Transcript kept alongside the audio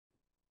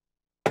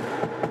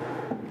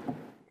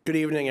Good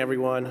evening,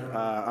 everyone.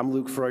 I'm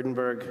Luke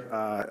Freudenberg.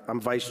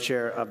 I'm Vice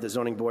Chair of the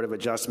Zoning Board of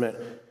Adjustment.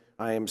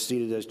 I am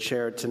seated as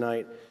Chair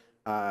tonight.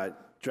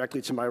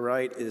 Directly to my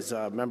right is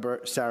Member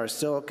Sarah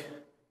Silk.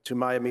 To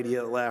my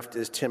immediate left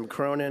is Tim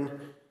Cronin.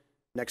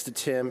 Next to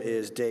Tim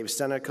is Dave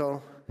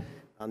Senecal.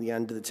 On the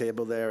end of the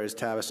table there is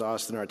Tavis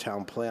Austin, our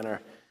Town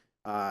Planner.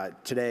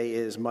 Today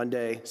is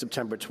Monday,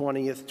 September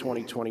 20th,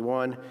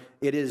 2021.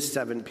 It is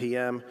 7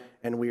 p.m.,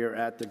 and we are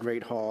at the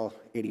Great Hall,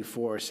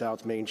 84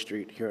 South Main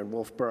Street here in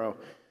Wolfeboro.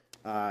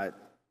 I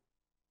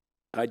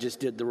just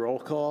did the roll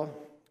call.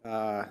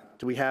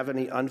 Do we have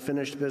any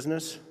unfinished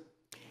business?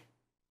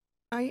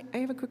 I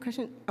have a quick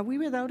question. Are we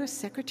without a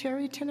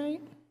secretary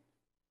tonight?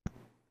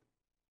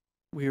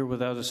 We are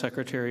without a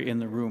secretary in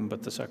the room,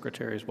 but the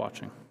secretary is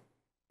watching.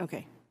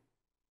 Okay.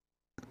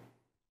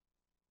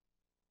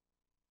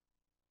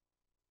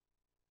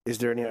 Is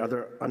there any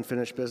other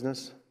unfinished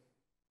business?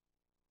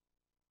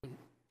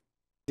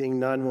 Seeing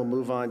none, we'll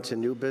move on to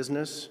new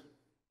business.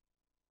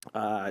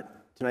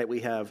 Tonight we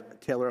have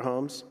Taylor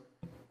Homes.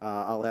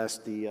 I'll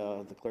ask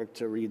the clerk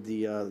to read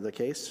the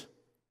case.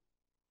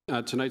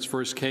 Tonight's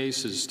first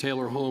case is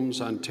Taylor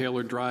Homes on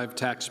Taylor Drive,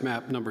 tax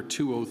map number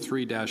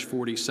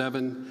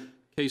 203-47,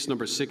 case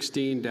number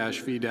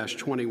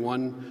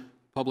 16-V-21,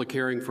 public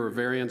hearing for a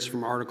variance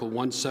from Article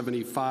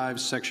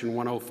 175, Section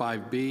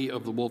 105B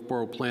of the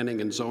Wolfeboro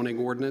Planning and Zoning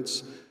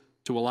Ordinance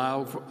to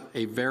allow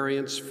a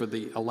variance for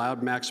the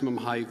allowed maximum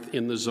height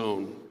in the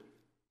zone.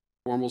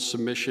 Formal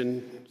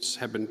submissions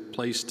have been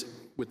placed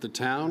with the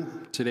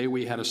town. Today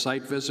we had a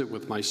site visit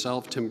with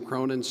myself, Tim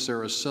Cronin,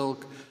 Sarah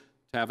Silk,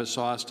 Tavis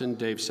Austin,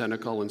 Dave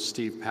Senecal, and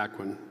Steve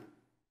Paquin.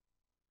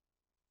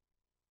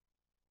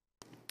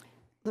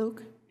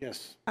 Luke?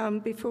 Yes.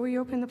 Before we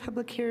open the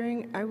public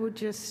hearing, I would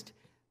just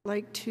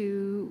like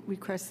to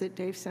request that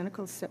Dave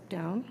Senecal step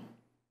down.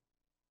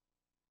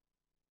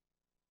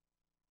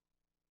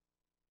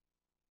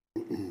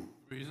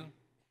 Reason?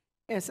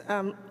 Yes,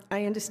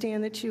 I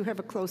understand that you have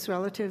a close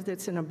relative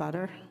that's in a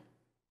butter.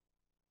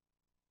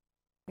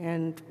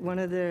 And one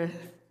of the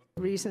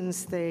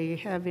reasons they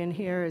have in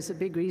here is a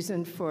big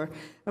reason for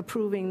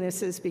approving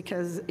this is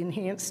because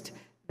enhanced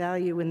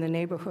value in the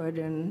neighborhood,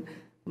 and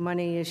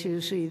money is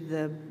usually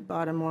the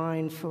bottom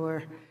line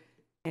for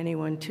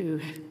anyone to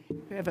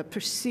have a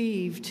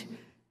perceived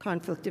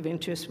conflict of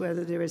interest,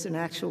 whether there is an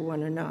actual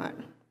one or not.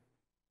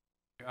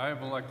 I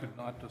have elected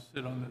not to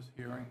sit on this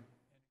hearing.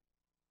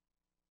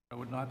 I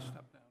would not step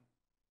down.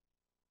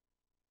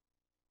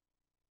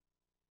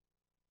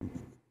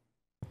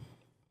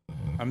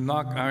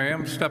 I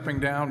am stepping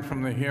down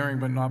from the hearing,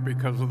 but not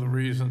because of the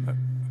reason that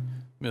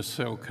Ms.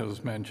 Silk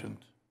has mentioned.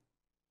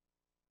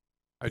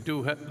 I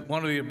do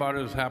one of the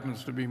abutters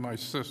happens to be my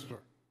sister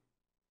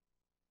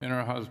and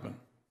her husband.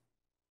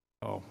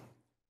 So,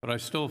 but I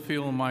still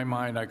feel in my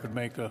mind I could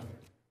make a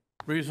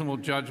reasonable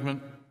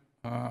judgment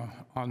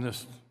on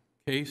this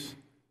case,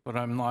 but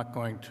I'm not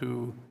going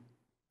to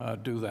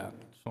do that.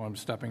 So I'm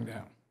stepping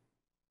down.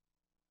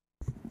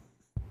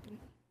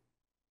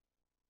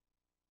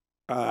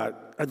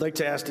 I'd like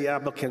to ask the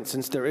applicant,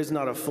 since there is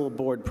not a full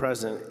board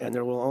present and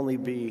there will only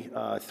be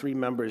 3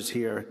 members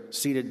here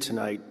seated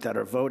tonight that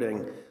are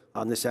voting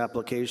on this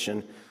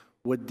application,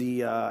 would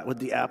the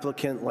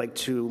applicant like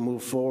to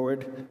move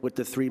forward with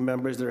the 3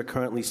 members that are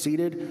currently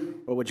seated,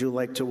 or would you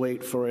like to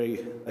wait for a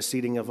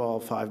seating of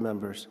all 5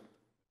 members?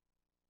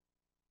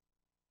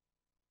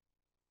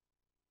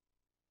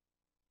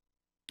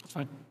 That's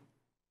fine.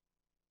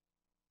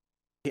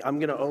 I'm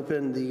going to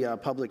open the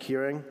public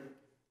hearing.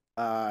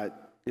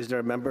 Is there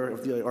a member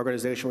of the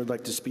organization who would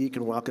like to speak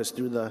and walk us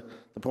through the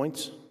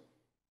points?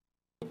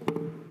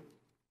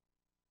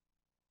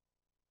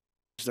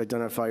 Just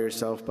identify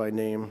yourself by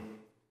name.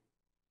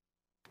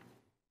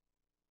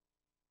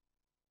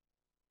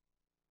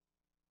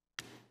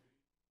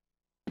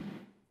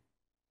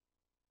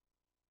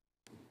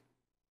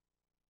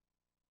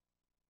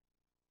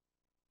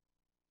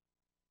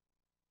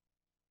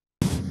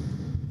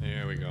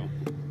 There we go.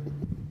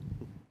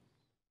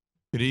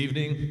 Good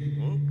evening.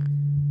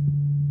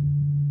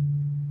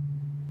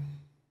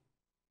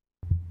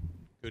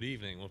 Good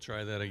evening. We'll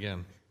try that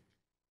again.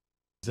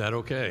 Is that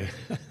okay?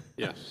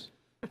 Yes.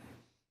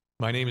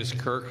 My name is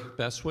Kirk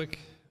Beswick.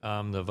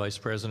 I'm the Vice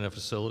President of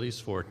Facilities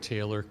for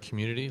Taylor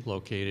Community,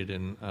 located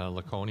in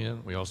Laconia.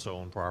 We also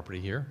own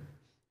property here.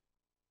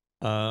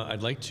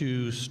 I'd like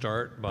to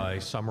start by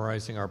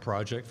summarizing our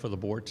project for the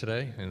board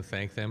today and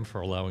thank them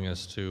for allowing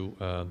us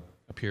to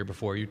appear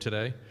before you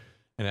today.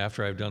 And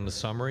after I've done the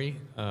summary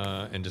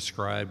and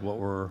described what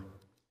we're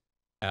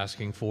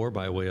asking for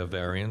by way of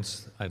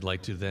variance, I'd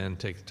like to then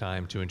take the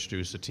time to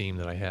introduce the team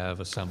that I have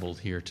assembled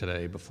here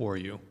today before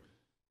you.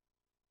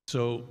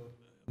 So,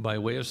 by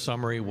way of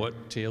summary,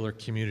 what Taylor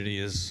Community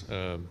is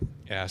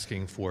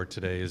asking for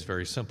today is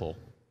very simple.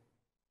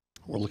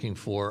 We're looking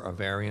for a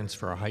variance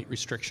for a height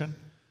restriction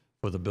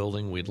for the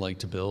building we'd like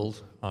to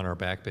build on our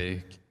Back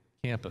Bay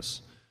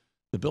campus.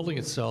 The building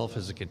itself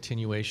is a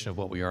continuation of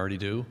what we already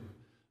do.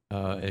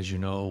 As you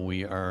know,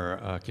 we are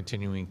a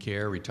continuing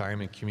care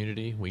retirement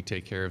community. We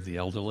take care of the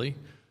elderly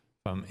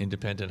from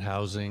independent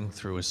housing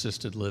through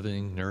assisted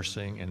living,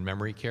 nursing, and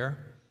memory care.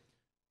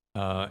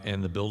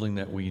 And the building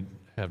that we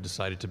have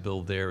decided to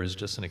build there is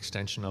just an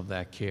extension of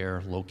that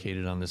care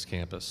located on this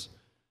campus.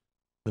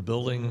 The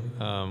building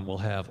will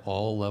have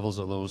all levels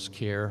of those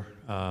care,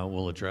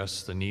 will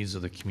address the needs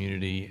of the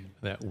community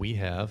that we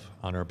have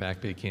on our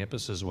Back Bay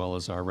campus, as well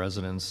as our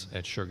residents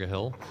at Sugar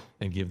Hill,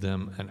 and give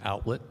them an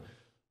outlet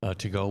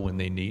to go when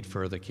they need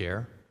further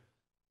care.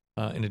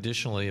 And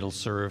additionally, it'll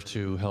serve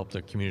to help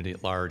the community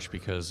at large,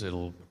 because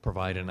it'll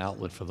provide an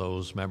outlet for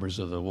those members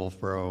of the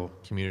Wolfeboro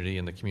community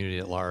and the community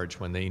at large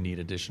when they need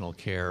additional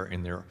care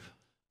in their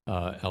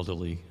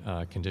elderly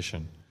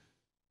condition.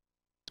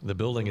 The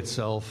building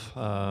itself,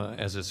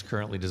 as it's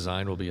currently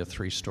designed, will be a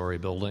 3-story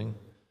building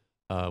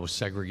with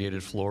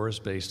segregated floors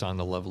based on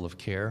the level of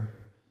care.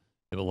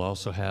 It will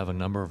also have a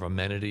number of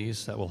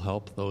amenities that will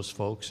help those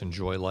folks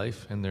enjoy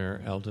life in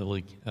their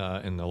elderly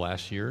in the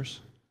last years.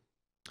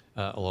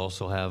 It'll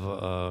also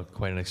have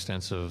quite an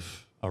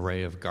extensive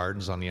array of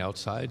gardens on the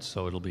outside,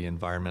 so it'll be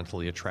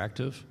environmentally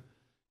attractive.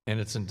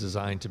 And it's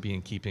designed to be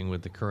in keeping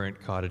with the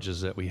current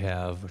cottages that we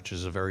have, which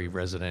is a very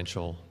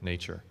residential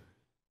nature.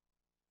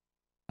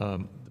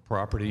 The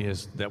property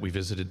that we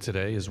visited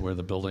today is where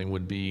the building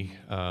would be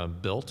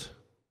built.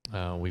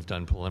 We've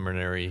done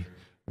preliminary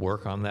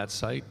work on that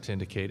site to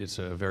indicate it's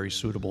a very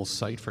suitable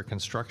site for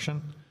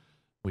construction.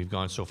 We've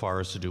gone so far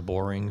as to do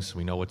borings.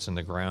 We know what's in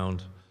the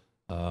ground.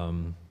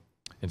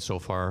 And so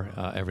far,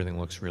 everything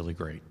looks really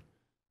great.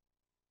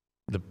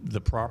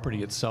 The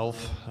property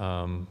itself,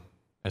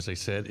 as I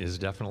said, is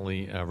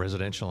definitely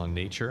residential in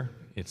nature.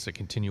 It's a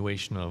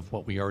continuation of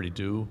what we already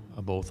do,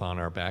 both on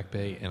our Back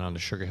Bay and on the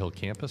Sugar Hill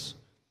campus.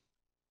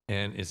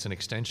 And it's an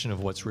extension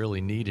of what's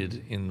really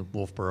needed in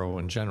Wolfeboro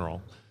in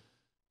general.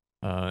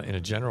 In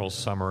a general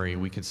summary,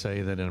 we could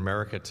say that in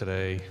America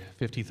today,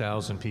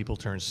 50,000 people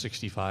turn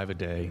 65 a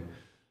day.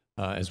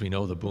 As we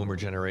know, the boomer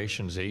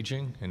generation is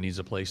aging and needs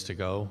a place to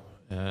go.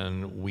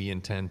 And we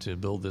intend to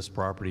build this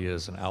property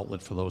as an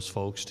outlet for those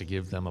folks, to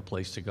give them a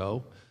place to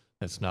go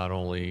that's not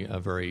only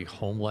very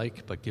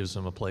home-like, but gives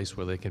them a place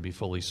where they can be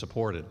fully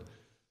supported.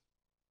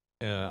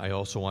 I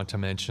also want to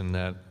mention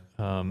that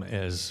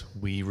as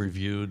we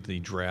reviewed the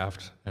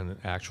draft and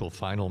the actual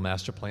final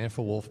master plan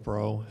for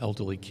Wolfeboro,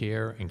 elderly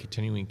care and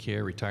continuing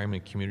care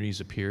retirement communities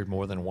appeared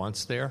more than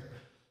once there.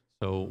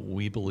 So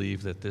we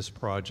believe that this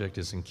project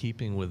is in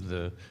keeping with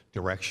the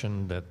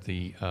direction that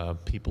the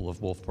people of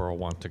Wolfeboro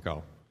want to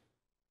go.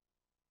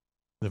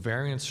 The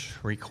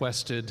variance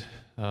requested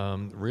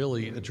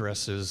really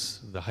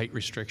addresses the height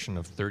restriction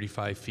of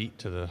 35 feet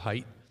to the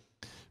height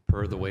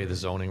per the way the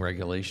zoning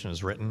regulation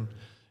is written.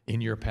 In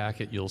your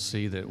packet, you'll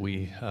see that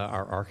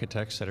our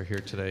architects that are here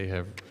today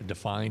have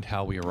defined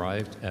how we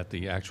arrived at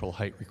the actual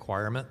height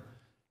requirement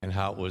and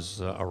how it was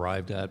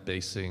arrived at,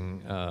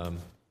 basing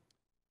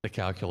the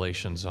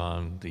calculations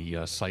on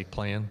the site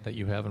plan that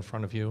you have in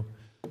front of you.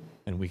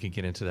 And we can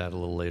get into that a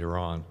little later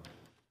on.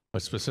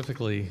 But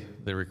specifically,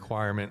 the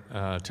requirement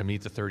to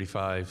meet the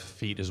 35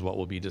 feet is what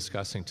we'll be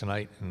discussing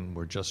tonight, and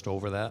we're just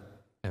over that.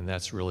 And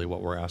that's really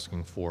what we're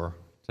asking for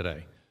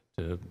today,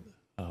 to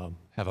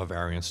have a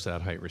variance to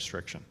that height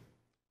restriction.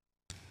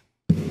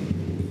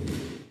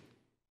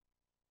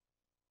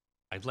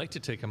 I'd like to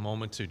take a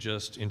moment to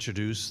just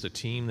introduce the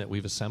team that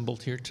we've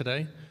assembled here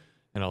today.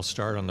 And I'll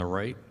start on the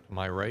right. To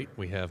my right,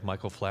 we have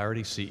Michael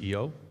Flaherty,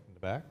 CEO, in the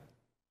back.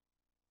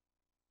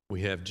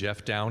 We have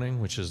Jeff Downing,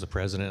 which is the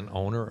president and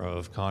owner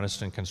of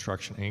Coniston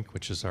Construction, Inc.,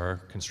 which is our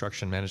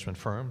construction management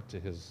firm, to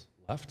his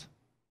left.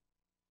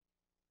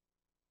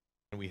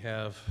 And we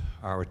have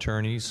our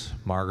attorneys,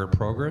 Margaret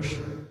Progress,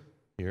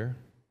 here,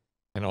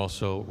 and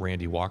also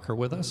Randy Walker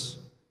with us.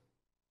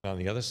 On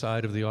the other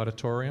side of the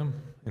auditorium,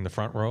 in the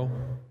front row,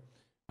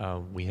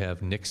 we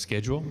have Nick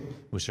Schedule,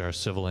 who's our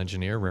civil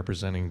engineer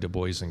representing Du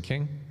Bois and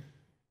King.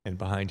 And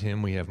behind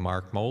him, we have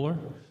Mark Moeller,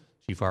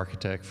 chief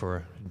architect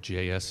for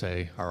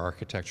JSA, our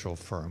architectural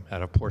firm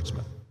out of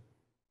Portsmouth.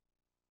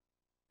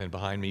 And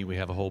behind me, we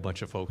have a whole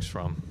bunch of folks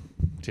from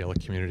Taylor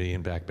Community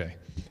and Back Bay.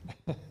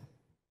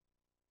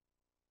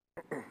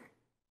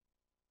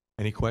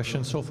 Any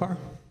questions so far?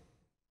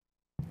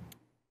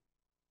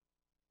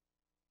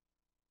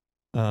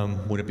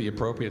 Would it be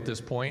appropriate at this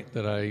point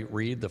that I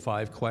read the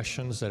 5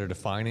 questions that are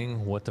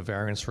defining what the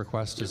variance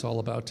request is all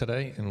about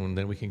today, and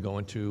then we can go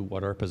into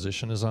what our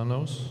position is on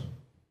those?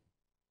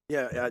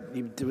 Yeah,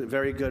 you do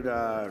very good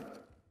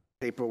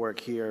paperwork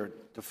here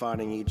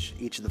defining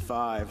each of the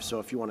 5. So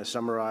if you want to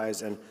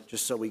summarize, and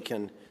just so we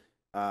can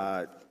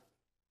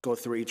go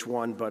through each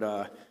one,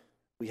 but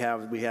we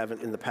have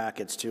it in the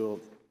packets too,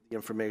 the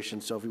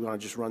information. So if we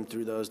want to just run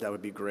through those, that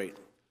would be great.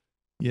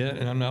 Yeah,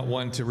 and I'm not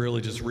one to really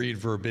just read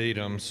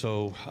verbatim,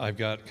 so I've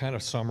got kind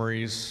of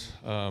summaries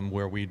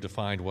where we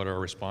defined what our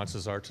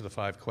responses are to the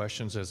 5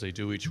 questions as they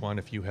do each one.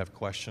 If you have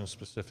questions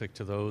specific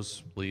to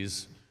those,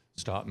 please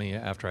stop me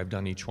after I've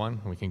done each one,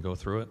 and we can go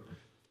through it.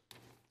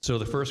 So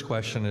the first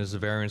question is, the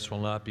variance will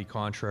not be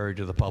contrary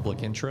to the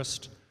public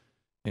interest,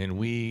 and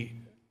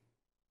we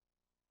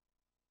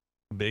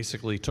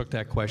basically took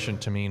that question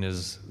to mean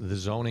is the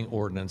zoning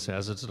ordinance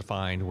as it's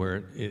defined,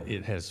 where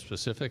it has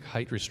specific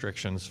height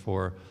restrictions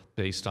for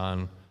based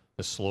on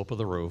the slope of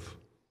the roof,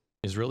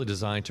 is really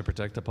designed to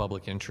protect the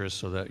public interest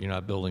so that you're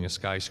not building a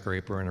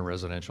skyscraper in a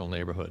residential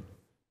neighborhood.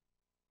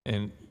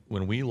 And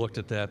when we looked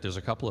at that, there's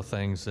a couple of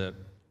things that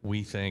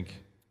we think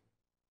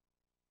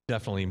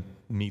definitely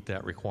meet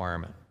that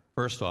requirement.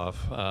 First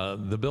off,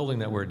 the building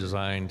that we're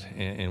designed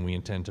and we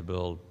intend to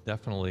build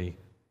definitely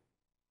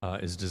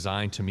is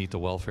designed to meet the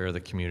welfare of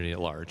the community at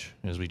large.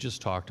 As we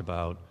just talked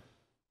about,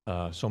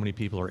 so many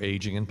people are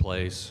aging in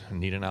place and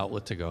need an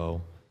outlet to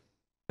go,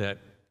 that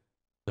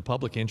the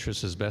public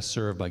interest is best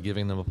served by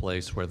giving them a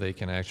place where they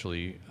can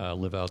actually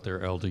live out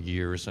their elder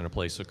years in a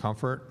place of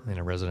comfort in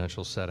a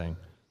residential setting.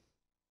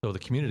 So the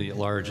community at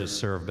large is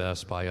served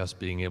best by us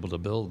being able to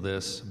build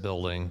this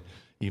building,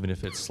 even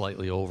if it's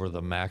slightly over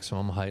the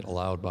maximum height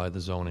allowed by the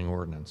zoning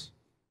ordinance.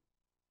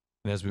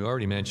 And as we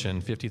already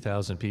mentioned,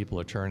 50,000 people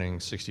are turning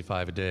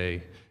 65 a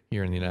day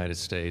here in the United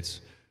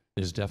States.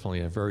 There's definitely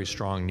a very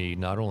strong need,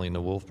 not only in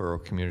the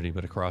Wolfeboro community,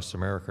 but across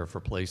America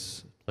for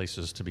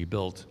places to be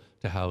built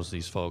to house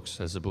these folks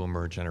as the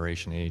boomer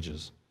generation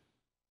ages.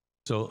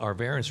 So our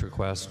variance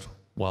request,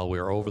 while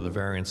we're over the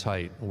variance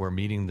height, we're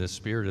meeting the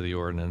spirit of the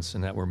ordinance,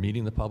 and that we're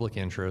meeting the public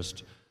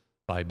interest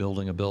by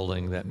building a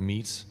building that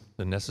meets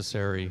the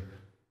necessary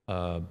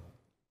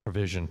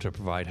provision to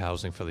provide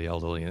housing for the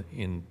elderly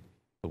in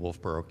the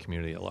Wolfeboro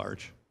community at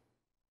large.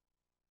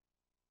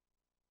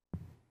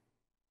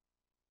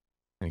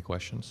 Any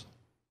questions?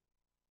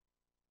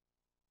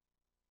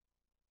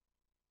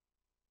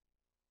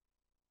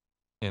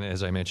 And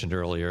as I mentioned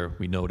earlier,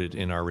 we noted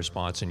in our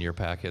response in your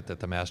packet that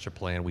the master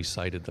plan, we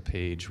cited the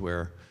page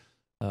where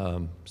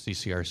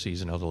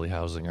CCRCs and elderly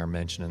housing are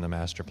mentioned in the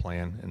master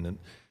plan. And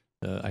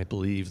then I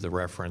believe the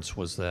reference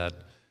was that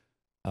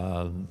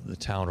the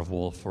town of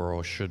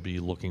Wolfeboro should be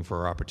looking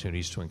for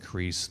opportunities to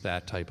increase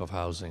that type of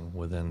housing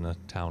within the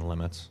town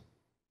limits.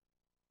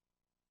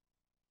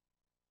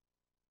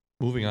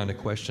 Moving on to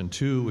question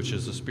 2, which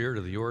is the spirit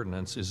of the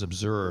ordinance is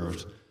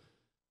observed.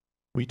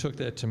 We took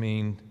that to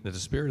mean that the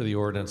spirit of the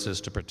ordinance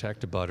is to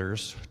protect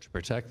abutters, to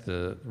protect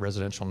the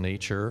residential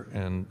nature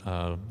and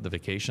the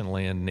vacation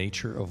land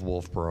nature of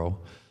Wolfeboro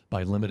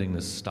by limiting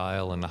the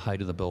style and the height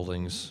of the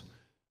buildings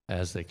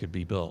as they could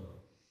be built.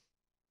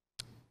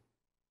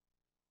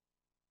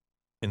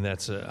 And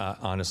that's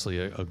honestly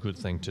a good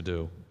thing to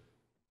do.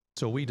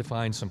 So we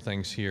defined some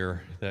things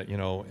here that, you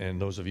know, and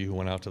those of you who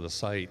went out to the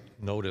site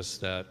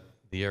noticed that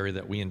the area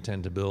that we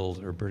intend to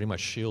build are pretty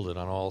much shielded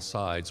on all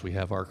sides. We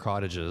have our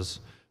cottages.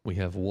 We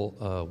have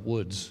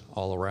woods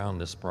all around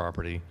this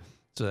property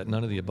so that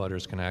none of the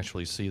abutters can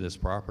actually see this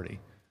property.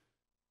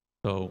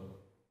 So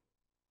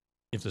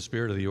if the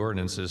spirit of the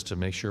ordinance is to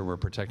make sure we're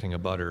protecting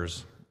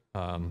abutters,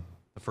 the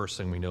first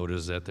thing we note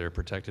is that they're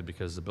protected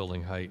because the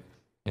building height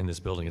in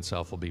this building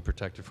itself will be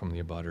protected from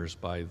the abutters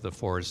by the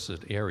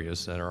forested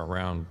areas that are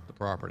around the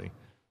property.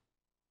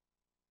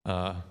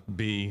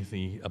 B,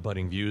 the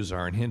abutting views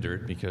aren't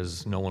hindered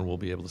because no one will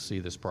be able to see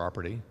this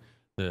property.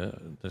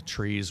 The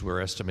trees we're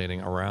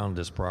estimating around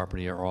this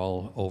property are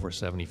all over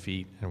 70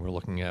 feet, and we're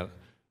looking at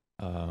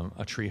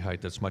a tree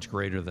height that's much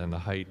greater than the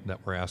height that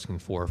we're asking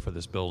for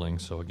this building.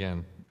 So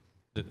again,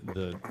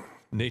 the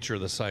nature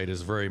of the site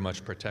is very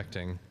much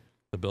protecting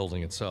the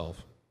building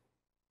itself.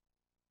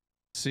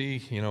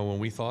 C, you know, when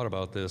we thought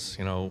about this,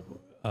 you know,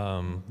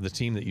 the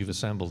team that you've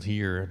assembled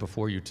here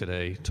before you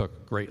today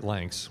took great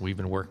lengths. We've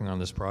been working on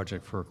this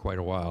project for quite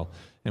a while,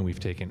 and we've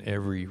taken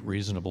every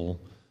reasonable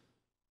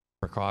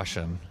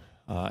precaution,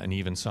 and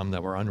even some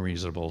that were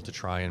unreasonable, to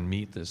try and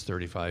meet this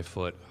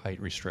 35-foot height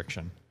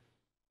restriction.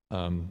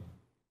 So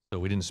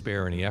we didn't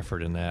spare any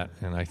effort in that,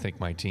 and I think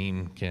my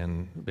team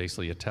can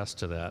basically attest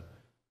to that.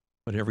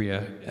 But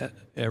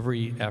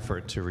every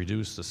effort to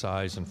reduce the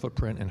size and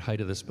footprint and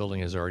height of this building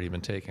has already been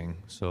taken.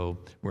 So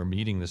we're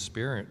meeting the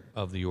spirit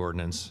of the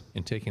ordinance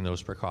in taking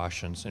those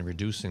precautions and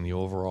reducing the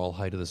overall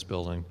height of this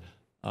building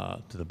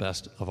to the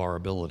best of our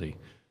ability,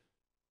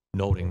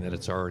 noting that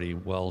it's already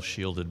well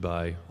shielded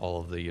by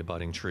all of the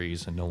abutting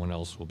trees and no one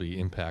else will be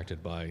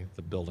impacted by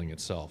the building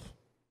itself.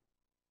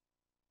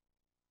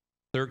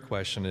 Third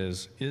question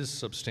is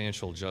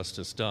substantial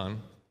justice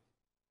done?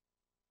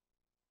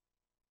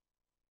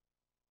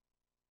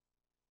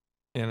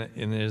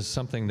 And there's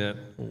something that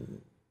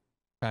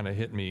kind of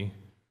hit me,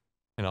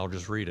 and I'll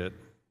just read it.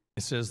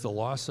 It says, the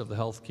loss of the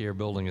healthcare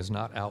building is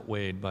not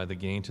outweighed by the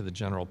gain to the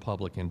general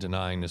public in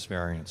denying this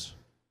variance.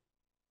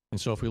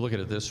 And so if we look at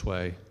it this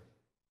way,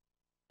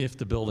 if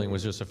the building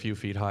was just a few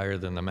feet higher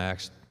than the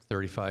max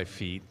 35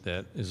 feet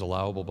that is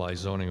allowable by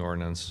zoning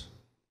ordinance,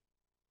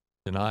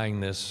 denying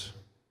this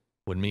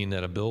would mean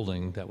that a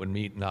building that would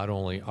meet not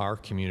only our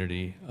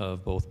community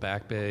of both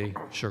Back Bay,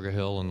 Sugar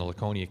Hill, and the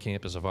Laconia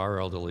campus of our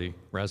elderly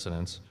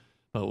residents,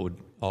 but would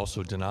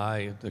also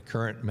deny the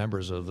current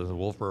members of the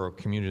Wolfeboro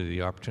community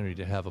the opportunity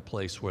to have a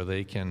place where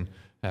they can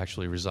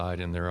actually reside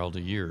in their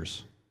elder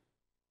years.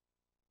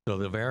 So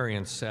the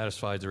variance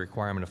satisfied the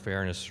requirement of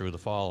fairness through the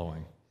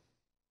following.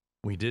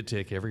 We did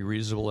take every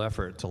reasonable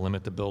effort to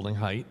limit the building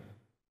height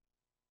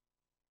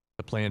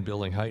the planned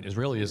building height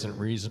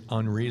isn't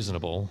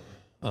unreasonable,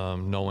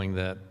 knowing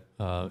that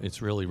it's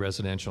really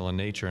residential in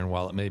nature, and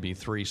while it may be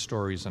 3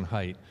 stories in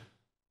height,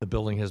 the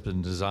building has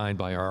been designed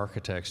by our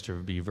architects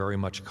to be very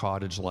much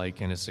cottage-like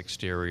in its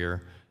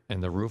exterior,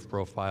 and the roof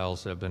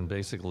profiles have been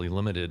basically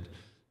limited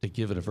to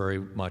give it a very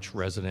much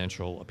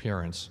residential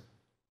appearance.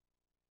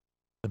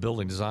 The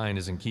building design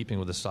is in keeping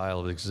with the style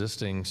of the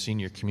existing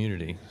senior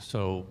community.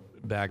 So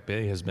Back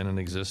Bay has been in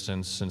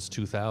existence since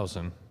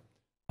 2000,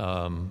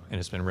 and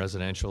it's been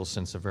residential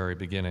since the very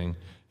beginning.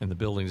 And the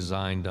building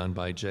design done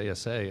by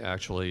JSA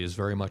actually is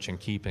very much in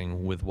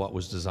keeping with what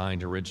was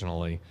designed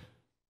originally.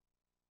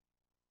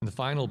 And the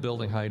final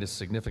building height is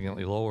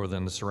significantly lower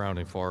than the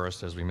surrounding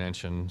forest, as we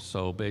mentioned.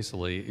 So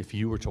basically, if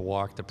you were to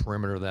walk the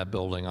perimeter of that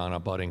building on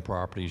abutting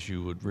properties,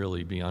 you would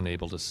really be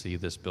unable to see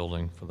this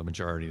building for the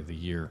majority of the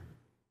year.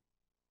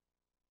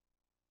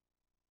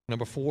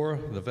 Number 4,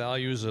 the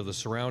values of the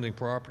surrounding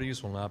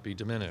properties will not be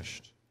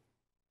diminished.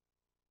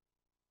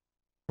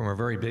 From a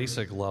very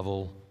basic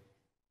level,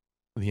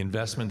 the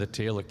investment that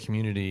Taylor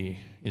Community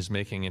is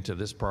making into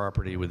this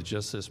property with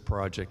just this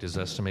project is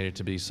estimated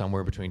to be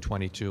somewhere between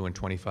 $22 and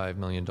 $25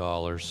 million.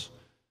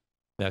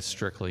 That's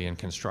strictly in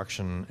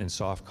construction and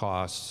soft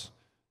costs.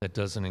 That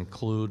doesn't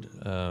include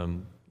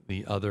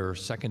the other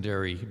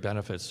secondary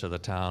benefits to the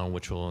town,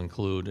 which will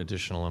include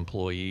additional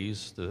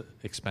employees, the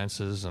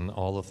expenses, and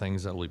all the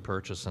things that will be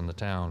purchased in the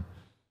town.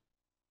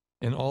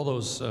 And all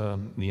those,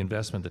 the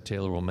investment that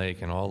Taylor will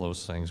make and all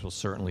those things will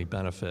certainly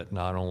benefit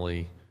not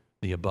only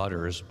the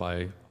abutters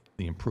by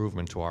the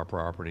improvement to our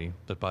property,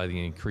 but by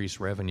the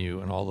increased revenue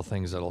and all the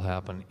things that will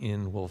happen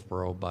in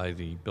Wolfeboro by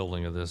the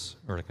building of this,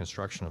 or the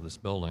construction of this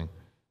building.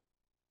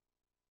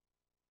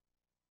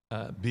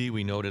 B,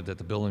 we noted that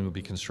the building would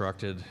be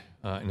constructed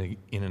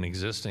in an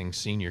existing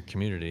senior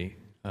community.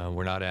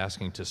 We're not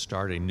asking to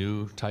start a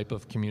new type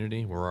of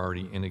community. We're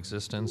already in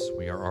existence.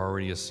 We are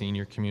already a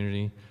senior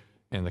community,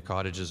 and the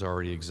cottages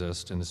already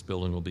exist, and this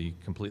building will be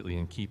completely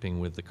in keeping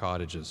with the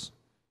cottages.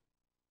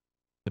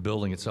 The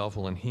building itself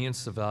will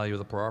enhance the value of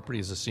the property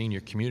as a senior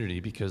community,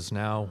 because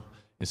now,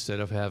 instead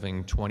of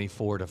having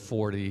 24 to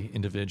 40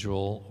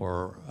 individual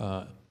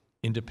or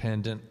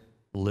independent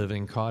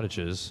living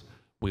cottages,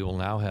 we will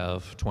now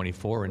have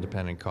 24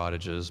 independent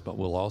cottages, but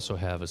we'll also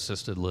have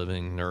assisted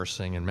living,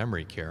 nursing, and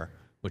memory care,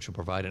 which will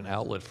provide an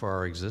outlet for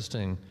our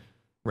existing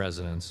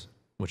residents,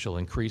 which will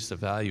increase the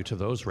value to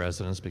those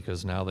residents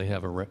because now they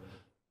have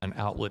an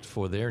outlet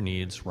for their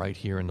needs right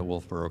here in the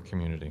Wolfeboro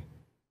community.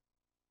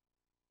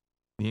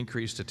 The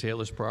increase to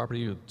Taylor's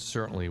property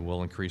certainly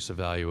will increase the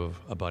value of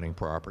abutting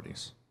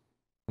properties.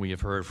 We have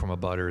heard from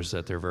abutters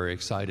that they're very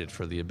excited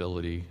for the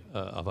ability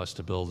of us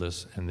to build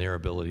this, and their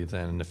ability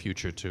then in the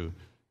future to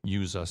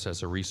use us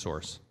as a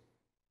resource.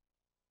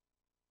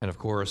 And of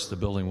course, the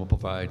building will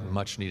provide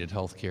much needed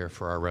health care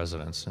for our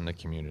residents in the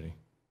community.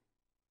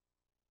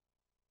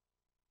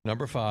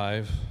 Number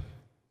 5,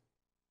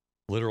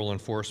 literal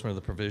enforcement of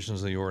the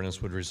provisions of the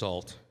ordinance would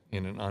result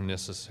in an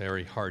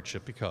unnecessary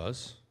hardship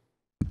because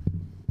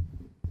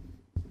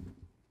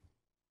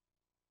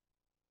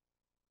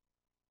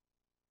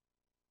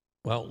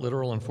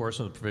literal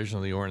enforcement of the provision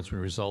of the ordinance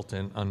would result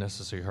in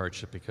unnecessary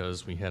hardship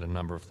because we had a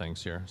number of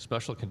things here.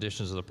 Special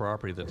conditions of the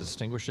property that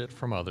distinguish it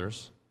from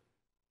others.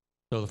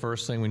 So the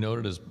first thing we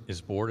noted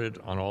is bordered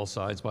on all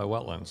sides by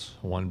wetlands,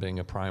 one being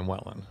a prime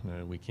wetland.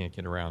 We can't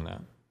get around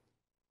that.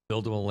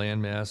 Buildable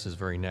landmass is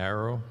very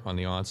narrow on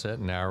the onset,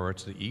 narrower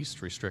to the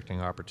east,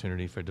 restricting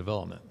opportunity for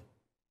development.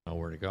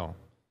 Nowhere to go.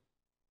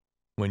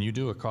 When you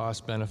do a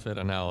cost-benefit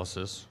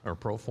analysis or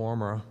pro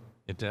forma,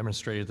 it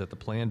demonstrated that the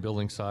planned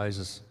building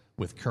sizes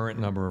with current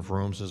number of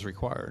rooms is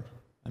required.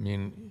 I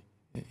mean,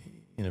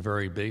 in a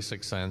very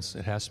basic sense,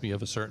 it has to be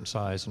of a certain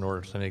size in order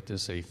to make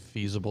this a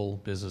feasible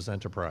business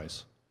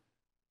enterprise.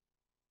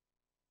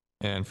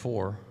 And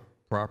 4,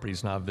 property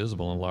is not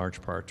visible in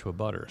large part to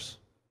abutters.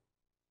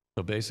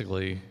 So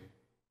basically,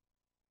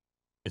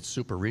 it's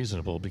super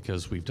reasonable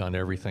because we've done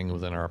everything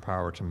within our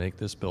power to make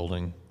this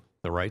building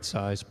the right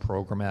size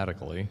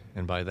programmatically.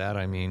 And by that,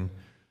 I mean,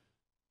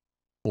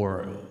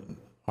 for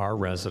our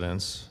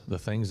residents, the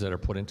things that are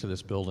put into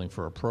this building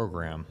for a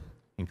program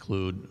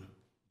include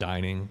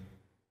dining,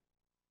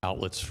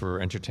 outlets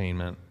for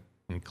entertainment,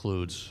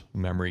 includes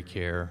memory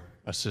care,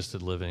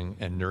 assisted living,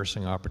 and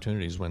nursing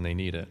opportunities when they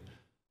need it.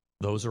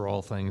 Those are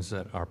all things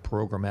that are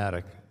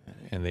programmatic,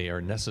 and they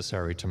are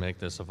necessary to make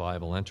this a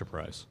viable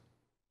enterprise.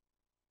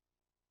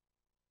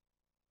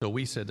 So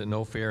we said that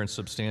no fair and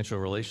substantial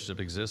relationship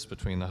exists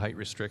between the height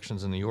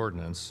restrictions in the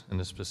ordinance and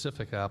the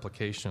specific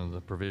application of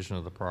the provision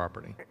of the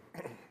property.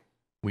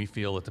 We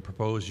feel that the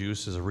proposed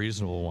use is a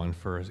reasonable one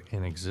for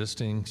an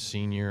existing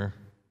senior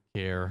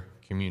care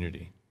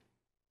community.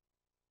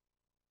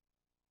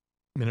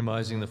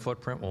 Minimizing the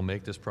footprint will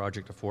make this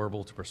project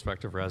affordable to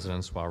prospective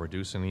residents while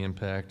reducing the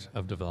impact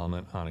of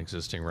development on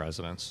existing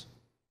residents.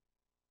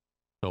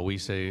 So we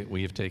say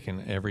we have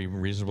taken every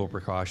reasonable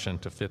precaution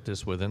to fit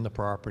this within the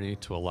property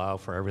to allow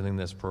for everything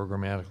that's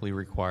programmatically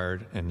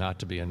required and not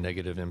to be a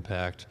negative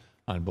impact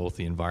on both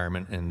the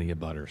environment and the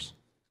abutters.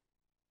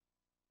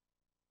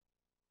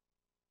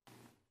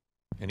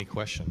 Any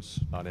questions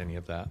about any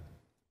of that?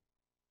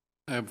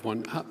 I have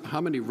one. How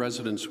many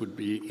residents would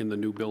be in the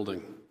new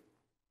building?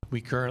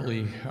 We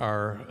currently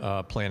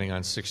are planning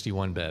on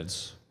 61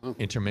 beds,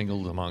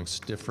 intermingled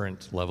amongst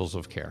different levels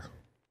of care.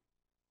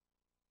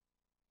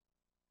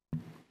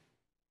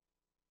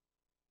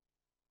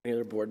 Any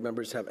other board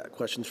members have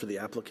questions for the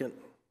applicant?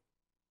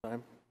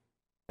 Time?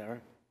 Sarah?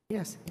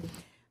 Yes.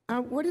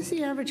 What is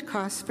the average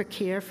cost for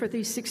care for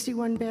these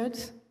 61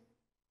 beds?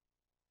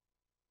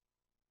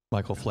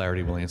 Michael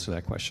Flaherty will answer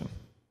that question.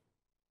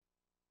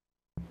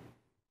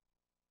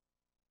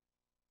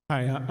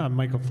 Hi, I'm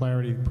Michael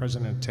Flaherty,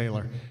 President of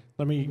Taylor.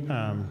 Let me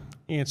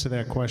answer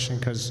that question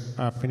because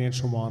our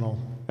financial model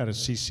at a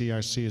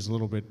CCRC is a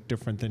little bit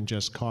different than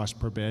just cost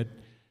per bed.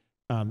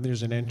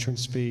 There's an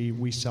entrance fee.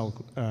 We sell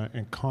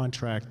a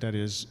contract that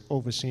is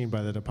overseen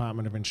by the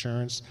Department of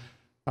Insurance.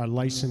 Our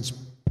licensed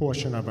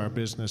portion of our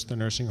business, the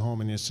nursing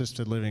home and the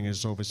assisted living,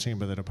 is overseen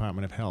by the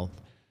Department of Health.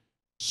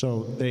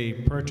 So they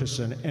purchase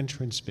an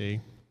entrance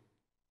fee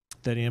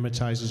that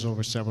amortizes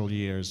over several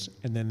years,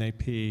 and then they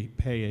pay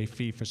a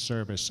fee for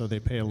service. So they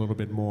pay a little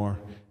bit more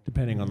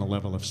depending on the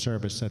level of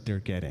service that they're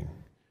getting.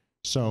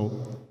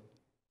 So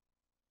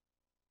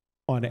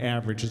on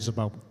average, it's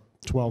about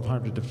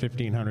 $1,200 to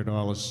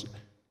 $1,500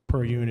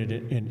 per unit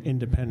in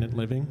independent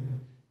living,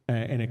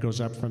 and it goes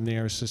up from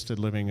there. Assisted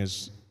living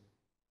is,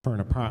 for an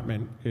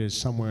apartment, is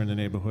somewhere in the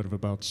neighborhood of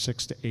about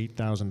 $6,000 to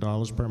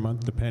 $8,000 per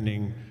month,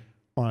 depending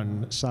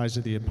on size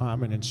of the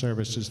apartment and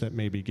services that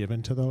may be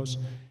given to those.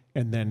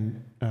 And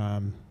then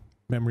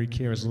memory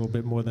care is a little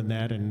bit more than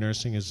that, and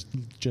nursing is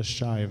just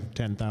shy of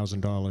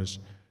 $10,000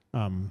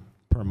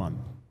 per month.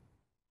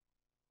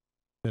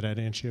 Did that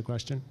answer your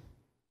question?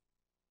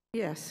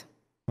 Yes.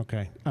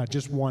 Okay.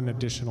 Just one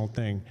additional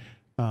thing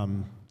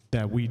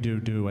that we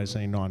do as a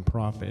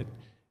nonprofit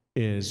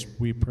is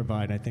we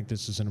provide, I think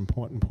this is an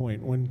important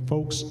point, when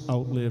folks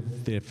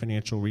outlive their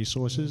financial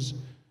resources,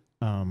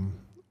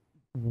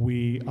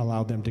 we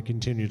allow them to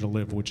continue to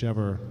live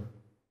whichever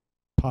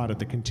part of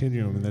the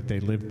continuum that they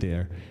live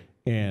there.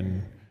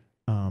 And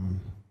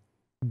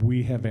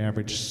we have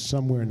averaged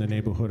somewhere in the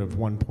neighborhood of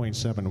 $1.7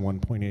 to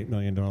 $1.8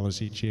 million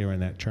each year in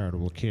that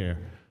charitable care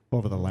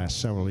over the last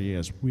several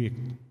years. We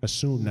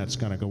assume that's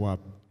going to go up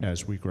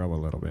as we grow a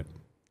little bit.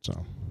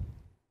 So,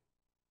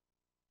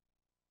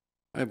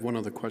 I have one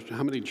other question.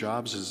 How many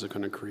jobs is it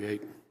going to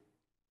create?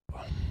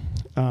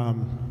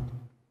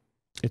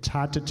 it's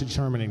hard to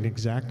determine an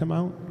exact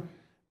amount,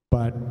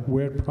 but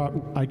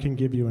I can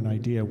give you an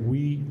idea.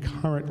 We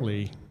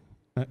currently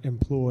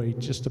employ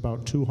just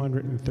about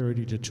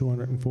 230 to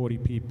 240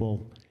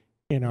 people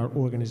in our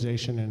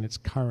organization in its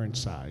current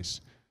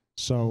size.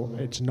 So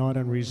it's not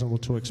unreasonable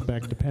to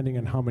expect, depending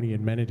on how many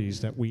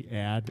amenities that we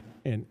add,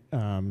 and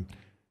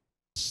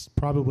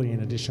probably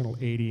an additional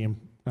 80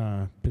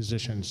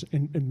 positions.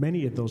 And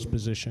many of those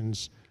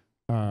positions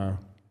are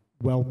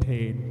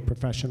well-paid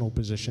professional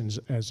positions,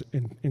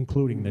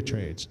 including the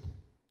trades.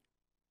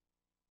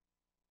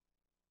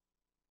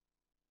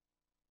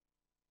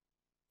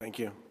 Thank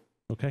you.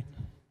 Okay.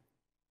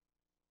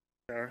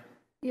 Sarah?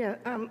 Yeah,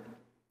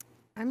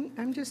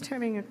 I'm just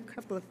having a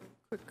couple of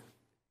quick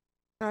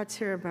thoughts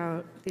here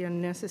about the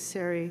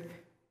unnecessary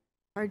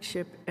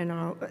hardship and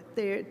all.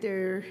 They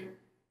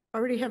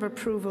already have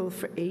approval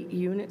for 8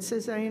 units,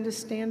 as I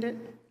understand it.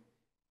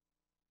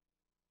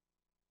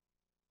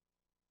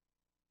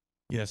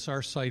 Yes,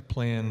 our site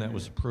plan that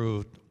was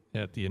approved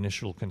at the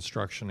initial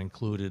construction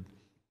included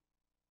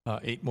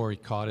 8 more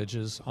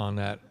cottages on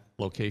that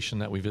location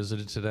that we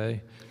visited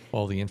today.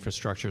 All the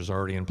infrastructure is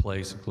already in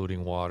place,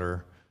 including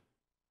water,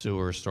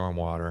 sewer,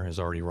 stormwater is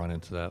already run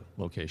into that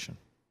location.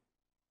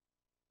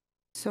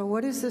 So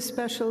what is the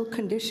special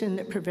condition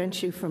that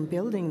prevents you from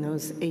building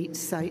those 8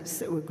 sites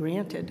that were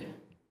granted?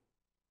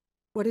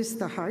 What is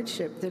the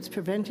hardship that's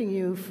preventing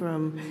you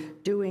from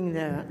doing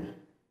that?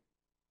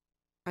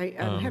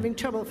 I'm having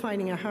trouble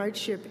finding a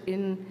hardship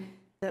in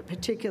that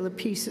particular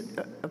piece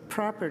of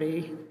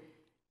property.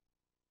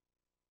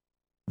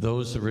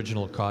 Those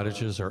original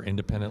cottages are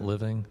independent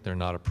living. They're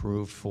not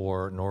approved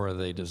for, nor are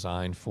they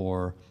designed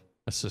for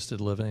assisted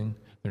living.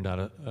 They're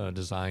not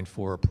designed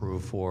for,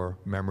 approved for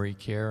memory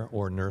care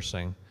or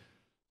nursing.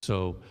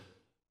 So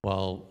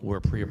while we're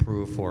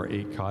pre-approved for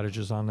 8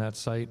 cottages on that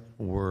site,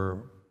 we're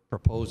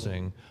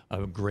proposing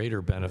a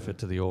greater benefit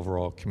to the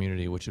overall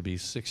community, which would be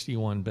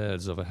 61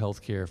 beds of a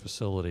healthcare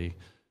facility,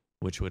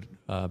 which would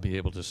be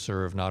able to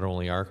serve not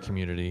only our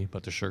community,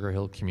 but the Sugar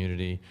Hill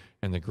community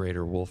and the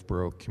greater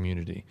Wolfeboro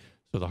community.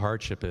 So the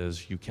hardship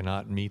is you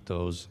cannot meet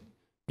those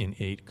in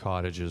 8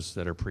 cottages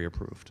that are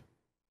pre-approved.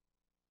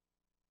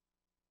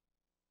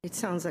 It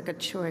sounds like a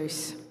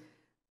choice.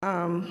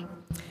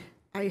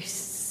 I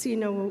see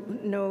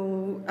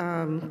no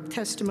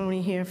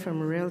testimony here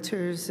from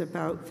realtors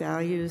about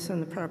values on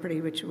the property,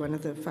 which are one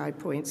of the 5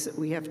 points that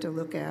we have to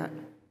look at.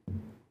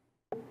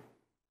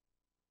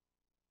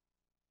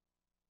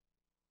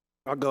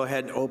 I'll go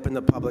ahead and open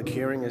the public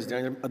hearing. Is there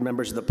any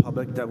members of the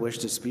public that wish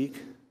to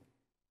speak?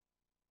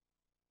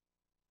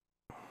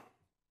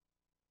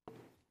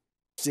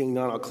 Seeing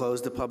none, I'll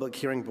close the public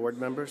hearing. Board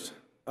members?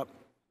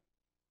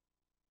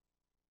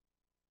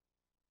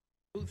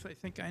 Booth. I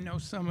think I know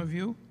some of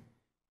you.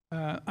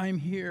 I'm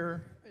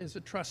here as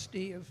a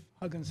trustee of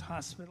Huggins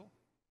Hospital.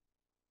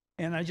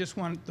 And I just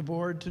want the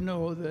board to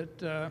know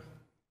that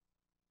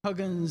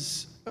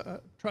Huggins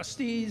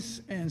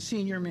trustees and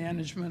senior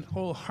management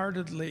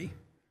wholeheartedly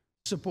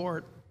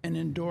support and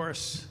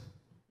endorse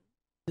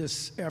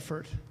this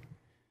effort.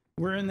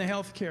 We're in the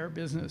healthcare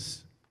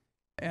business.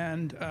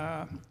 And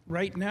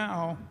right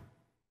now,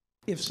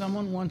 if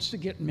someone wants to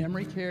get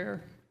memory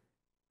care,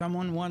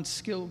 someone wants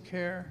skilled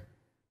care,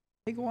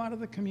 they go out of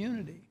the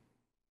community.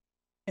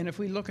 And if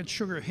we look at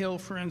Sugar Hill,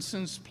 for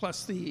instance,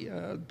 plus the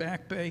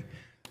Back Bay,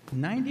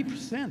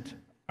 90%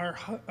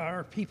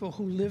 are people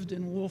who lived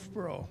in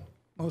Wolfeboro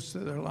most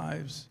of their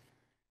lives.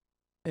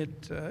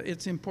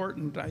 It's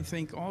important, I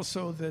think,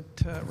 also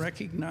that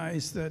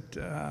recognize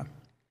that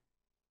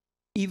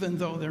even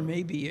though there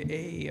may be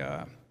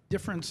a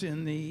difference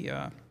in the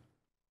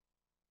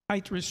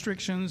height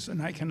restrictions,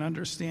 and I can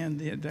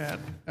understand that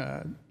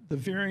the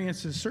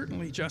variance is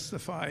certainly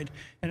justified,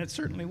 and it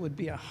certainly would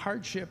be a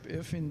hardship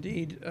if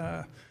indeed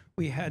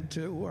we had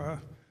to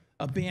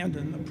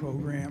abandon the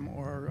program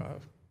or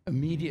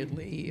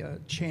immediately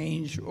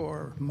change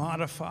or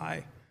modify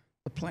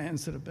the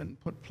plans that have been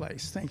put in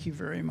place. Thank you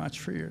very much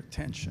for your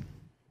attention.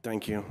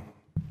 Thank you.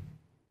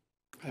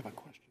 I have a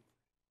question.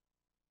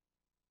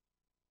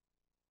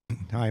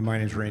 Hi, my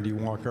name is Randy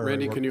Walker.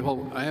 Randy, can you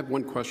hold? I have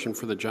one question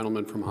for the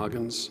gentleman from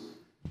Huggins.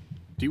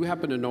 Do you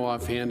happen to know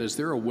offhand, is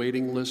there a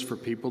waiting list for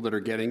people that are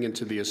getting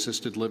into the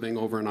assisted living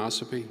over in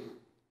Ossipee?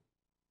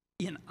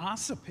 In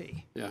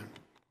Ossipee? Yeah,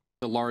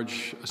 the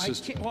large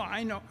assisted. Well,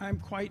 I know, I'm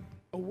quite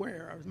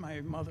aware of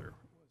my mother.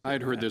 I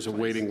had heard there's a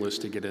waiting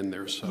list to get in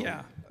there, so.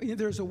 Yeah,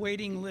 there's a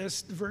waiting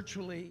list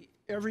virtually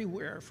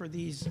everywhere for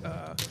these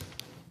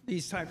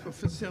type of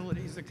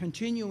facilities. The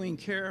continuing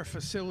care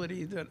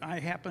facility that I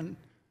happen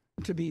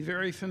to be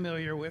very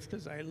familiar with,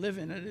 because I live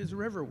in it, is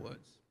Riverwoods.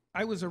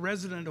 I was a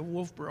resident of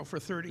Wolfeboro for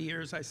 30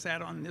 years. I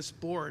sat on this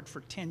board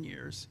for 10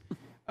 years.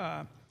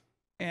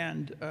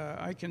 And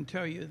I can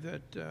tell you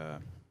that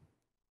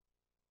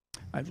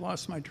I've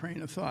lost my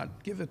train of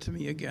thought. Give it to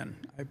me again.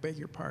 I beg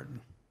your pardon.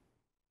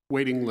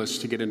 Waiting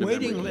list to get into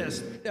waiting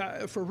list.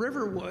 For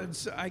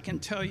Riverwoods, I can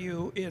tell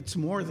you it's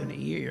more than a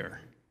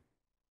year.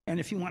 And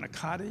if you want a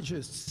cottage,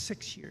 it's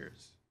 6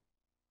 years.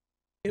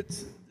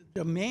 It's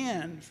the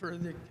demand for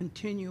the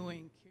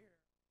continuing care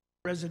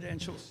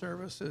residential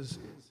services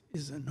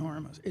is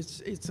enormous.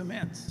 It's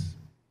immense.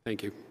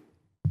 Thank you.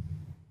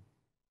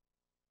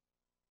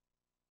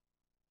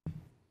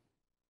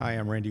 Hi,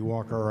 I'm Randy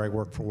Walker. I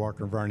work for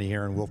Walker & Varney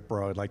here in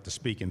Wolfeboro. I'd like to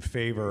speak in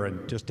favor,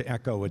 and just to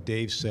echo what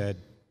Dave said,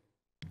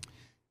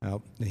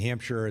 New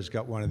Hampshire has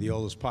got one of the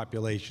oldest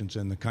populations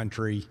in the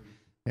country,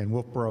 and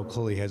Wolfeboro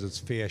clearly has its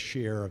fair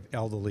share of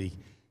elderly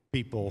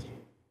people.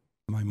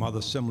 My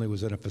mother similarly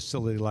was in a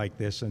facility like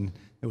this, and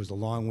there was a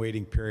long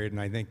waiting period, and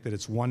I think that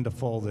it's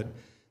wonderful that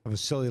a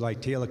facility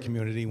like Taylor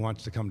Community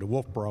wants to come to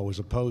Wolfeboro as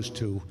opposed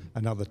to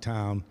another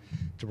town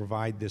to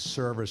provide this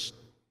service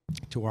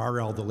to our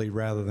elderly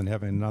rather than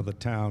having another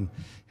town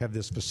have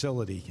this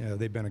facility.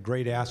 They've been a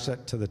great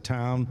asset to the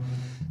town.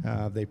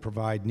 They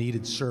provide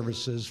needed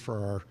services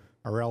for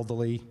our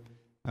elderly,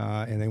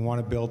 and they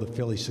want to build a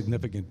fairly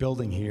significant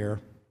building here.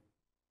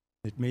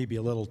 It may be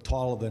a little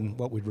taller than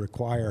what we'd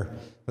require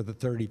for the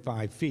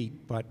 35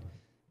 feet, but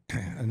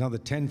another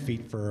 10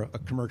 feet for a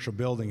commercial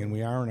building, and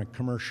we are in a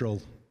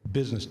commercial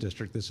business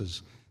district. This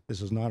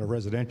is not a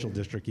residential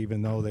district,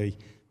 even though they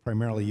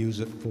primarily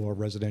use it for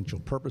residential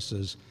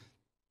purposes.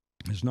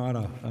 There's not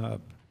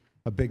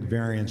a big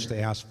variance to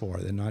ask for.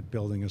 They're not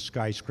building a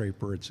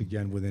skyscraper. It's,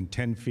 again, within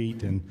 10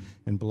 feet and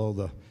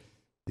below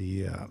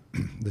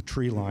the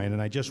tree line.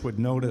 And I just would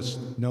note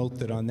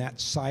that on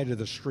that side of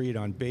the street,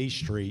 on Bay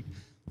Street,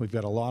 we've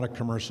got a lot of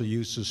commercial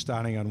uses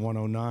starting on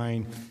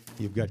 109.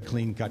 You've got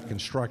Clean Cut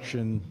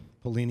Construction,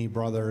 Polini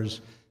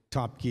Brothers,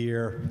 Top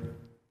Gear,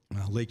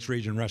 Lakes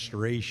Region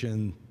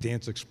Restoration,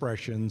 Dance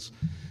Expressions.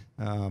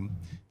 Then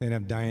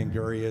have Diane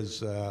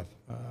Gurria's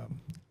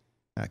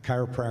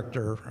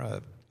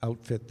chiropractor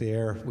outfit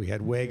there. We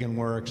had Wagon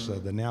Works,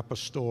 the Napa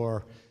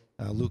store,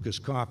 Lucas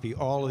Coffee.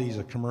 All of these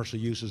are commercial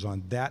uses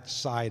on that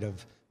side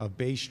of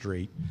Bay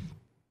Street.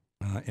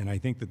 And I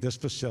think that this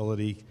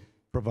facility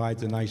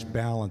provides a nice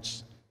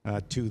balance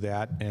to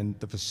that. And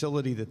the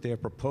facility that they're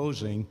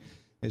proposing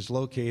is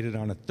located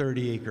on a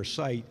 30-acre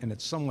site, and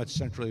it's somewhat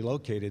centrally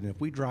located. And if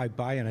we drive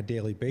by on a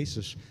daily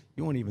basis,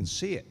 you won't even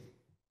see it.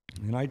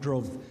 And I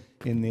drove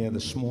in there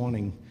this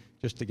morning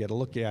just to get a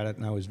look at it,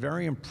 and I was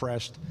very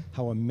impressed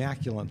how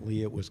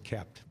immaculately it was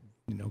kept.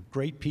 You know,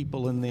 great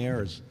people in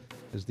there, as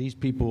these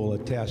people will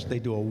attest. They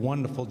do a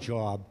wonderful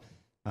job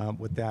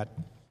with that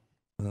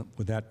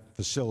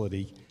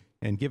facility.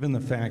 And given the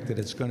fact that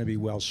it's going to be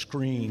well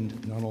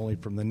screened, not only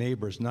from the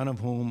neighbors, none of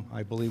whom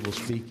I believe will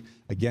speak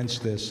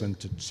against this, and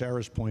to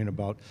Sarah's point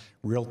about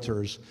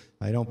realtors,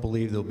 I don't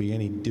believe there'll be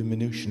any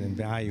diminution in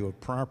value of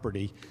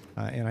property.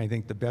 And I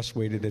think the best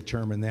way to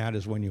determine that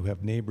is when you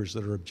have neighbors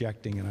that are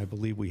objecting, and I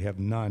believe we have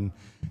none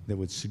that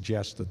would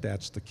suggest that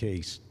that's the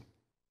case.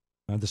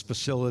 This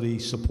facility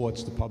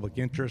supports the public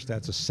interest.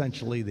 That's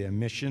essentially their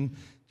mission,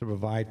 to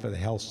provide for the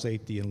health,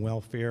 safety, and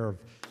welfare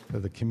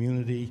of the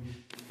community.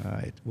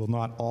 It will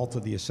not alter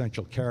the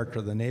essential character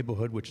of the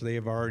neighborhood, which they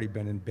have already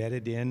been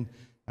embedded in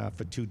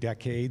for 2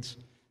 decades.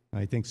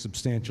 I think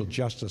substantial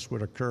justice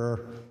would occur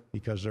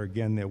because, they're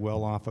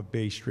well off of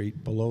Bay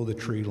Street, below the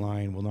tree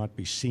line, will not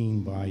be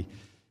seen by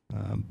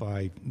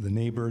the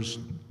neighbors.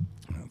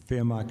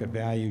 Fair market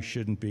value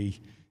shouldn't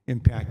be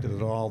impacted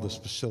at all. This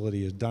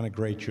facility has done a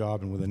great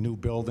job, and with a new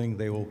building,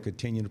 they will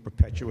continue to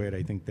perpetuate,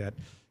 I think, that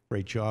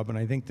great job. And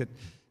I think that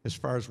as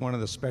far as one of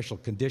the special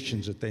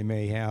conditions that they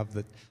may have,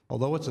 that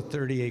although it's a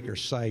 30-acre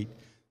site,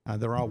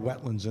 there are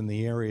wetlands in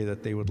the area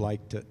that they would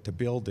like to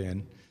build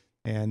in,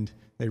 and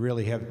they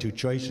really have 2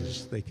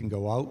 choices. They can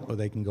go out or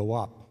they can go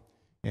up.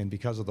 And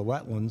because of the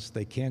wetlands,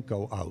 they can't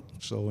go out.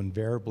 So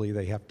invariably,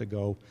 they have to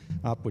go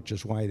up, which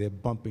is why they're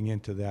bumping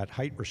into that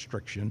height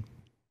restriction.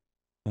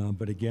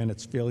 But again,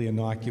 it's fairly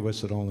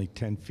innocuous at only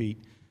 10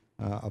 feet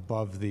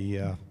above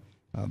the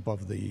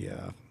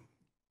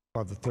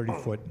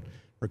 30-foot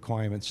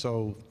requirement.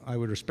 So I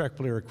would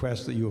respectfully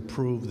request that you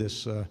approve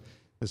this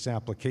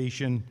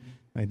application.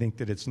 I think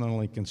that it's not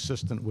only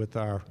consistent with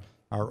our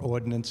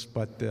ordinance,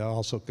 but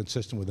also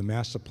consistent with the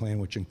master plan,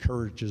 which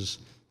encourages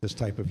this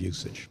type of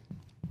usage.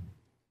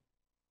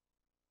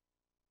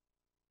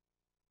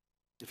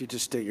 If you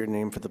just state your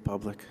name for the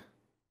public.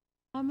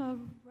 I'm a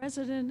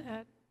resident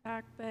at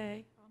Back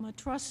Bay. I'm a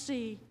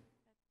trustee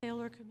at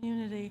Taylor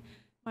Community.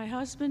 My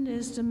husband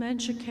is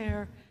dementia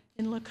care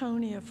in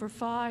Laconia for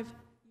 5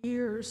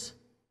 years.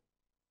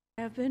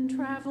 I have been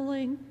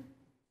traveling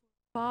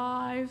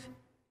 5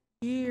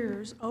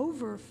 years,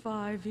 over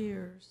 5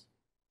 years,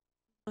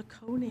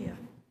 Laconia.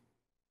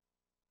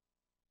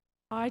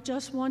 I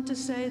just want to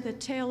say that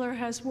Taylor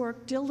has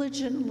worked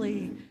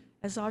diligently,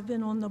 as I've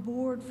been on the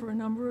board for a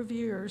number of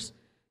years,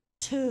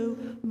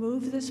 to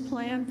move this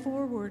plan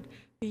forward.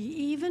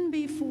 Even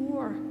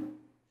before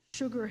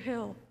Sugar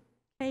Hill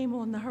came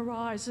on the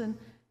horizon,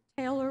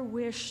 Taylor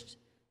wished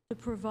to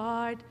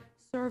provide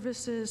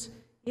services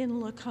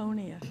in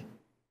Laconia.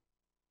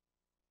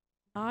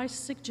 I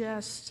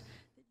suggest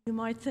that you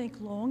might think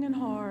long and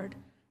hard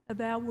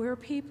about where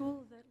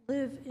people that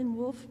live in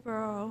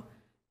Wolfeboro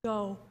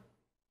go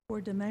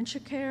for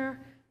dementia care,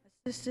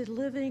 assisted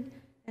living,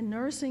 and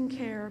nursing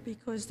care,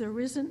 because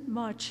there isn't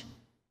much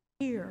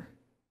here.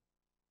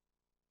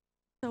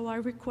 So I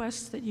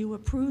request that you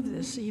approve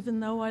this,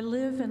 even though I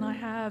live and I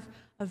have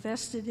a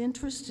vested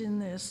interest in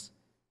this.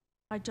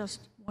 I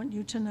just want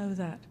you to know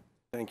that.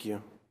 Thank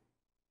you.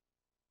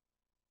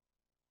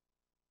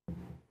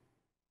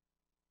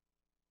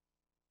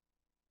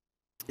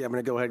 Yeah, I'm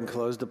going to go ahead and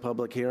close the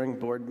public hearing.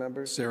 Board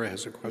members? Sarah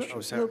has a question.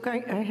 Oh, Sarah. Look,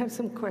 I have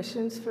some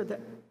questions for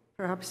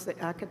perhaps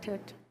the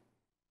architect.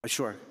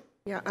 Sure.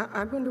 Yeah,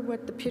 I wonder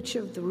what the pitch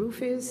of the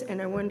roof is, and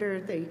I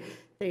wonder,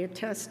 they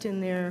attest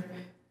in their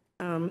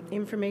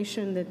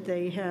information that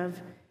they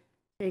have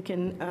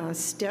taken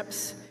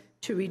steps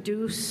to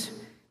reduce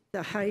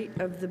the height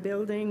of the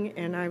building,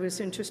 and I was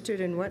interested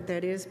in what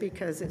that is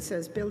because it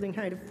says building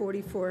height of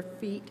 44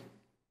 feet,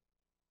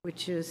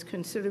 which is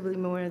considerably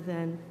more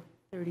than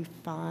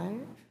 35.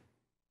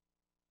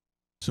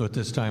 So at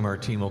this time, our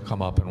team will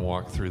come up and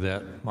walk through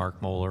that,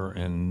 Mark Moeller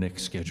and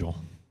Nick's schedule.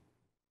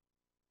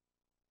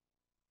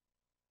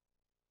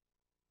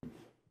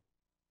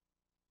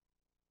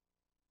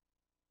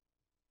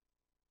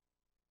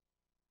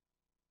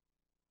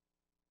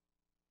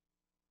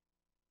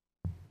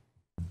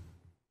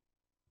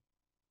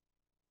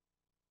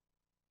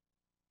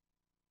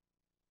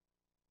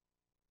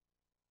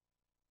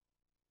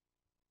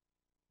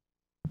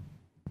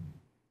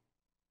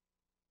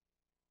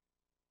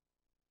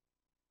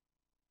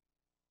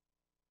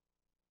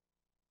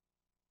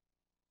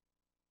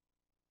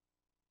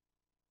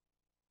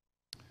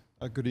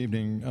 Good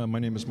evening. My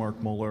name is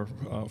Mark Moeller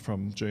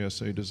from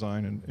JSA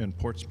Design in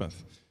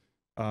Portsmouth.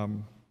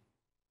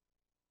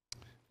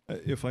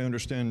 If I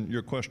understand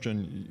your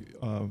question,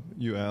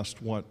 you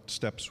asked what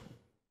steps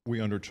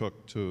we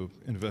undertook to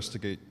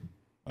investigate.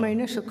 My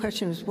initial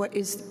question is, what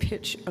is the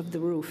pitch of the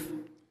roof?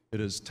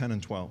 It is 10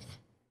 and 12.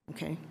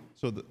 Okay.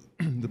 So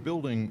the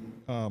building,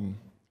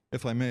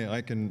 if I may,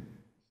 I can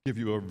give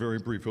you a very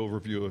brief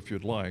overview, if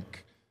you'd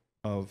like,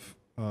 of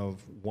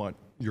what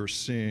you're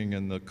seeing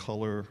in the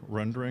color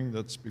rendering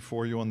that's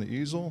before you on the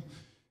easel,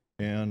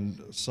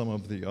 and some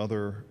of the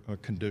other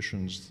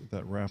conditions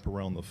that wrap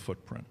around the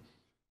footprint.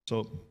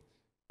 So,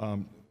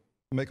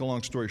 make a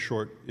long story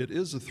short, it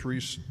is a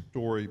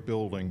 3-story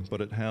building,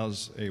 but it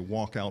has a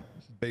walkout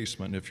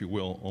basement, if you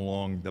will,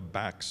 along the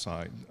back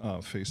side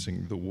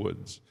facing the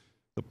woods.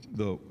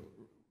 The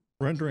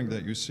rendering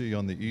that you see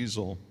on the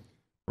easel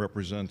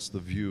represents the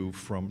view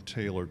from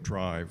Taylor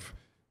Drive.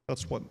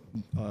 That's what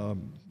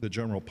the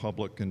general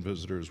public and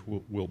visitors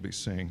will be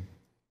seeing.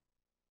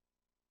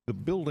 The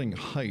building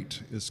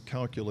height is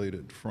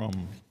calculated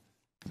from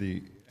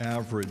the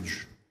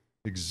average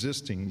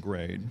existing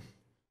grade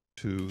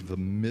to the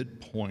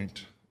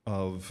midpoint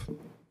of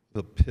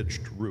the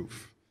pitched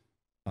roof.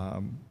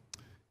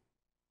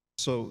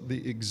 So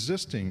the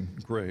existing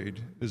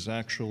grade is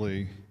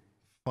actually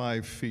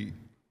 5 feet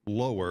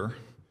lower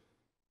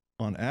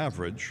on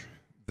average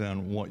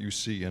than what you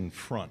see in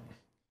front.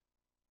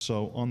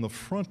 So on the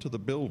front of the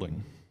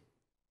building,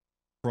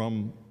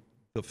 from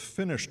the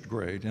finished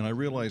grade, and I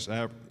realize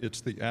it's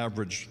the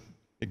average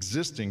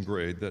existing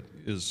grade that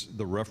is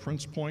the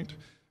reference point,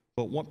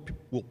 but what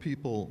will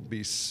people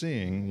be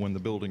seeing when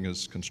the building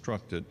is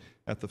constructed?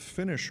 At the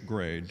finished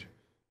grade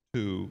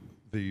to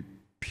the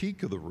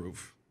peak of the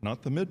roof,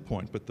 not the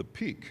midpoint, but the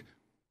peak,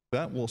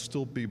 that will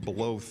still be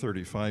below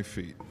 35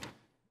 feet.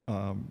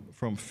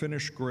 From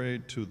finished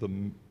grade to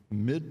the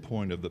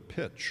midpoint of the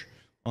pitch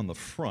on the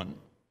front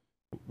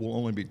will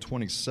only be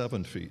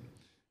 27 feet.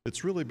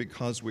 It's really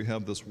because we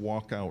have this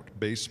walkout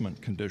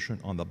basement condition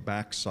on the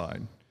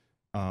backside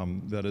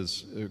that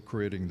is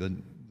creating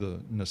the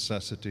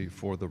necessity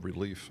for the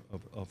relief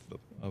of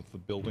the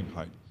building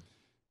height.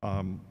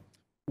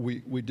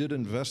 We did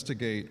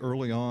investigate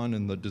early on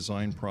in the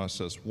design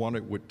process what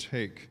it would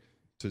take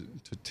to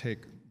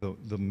take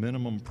the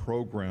minimum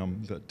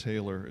program that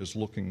Taylor is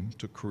looking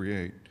to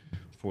create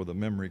for the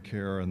memory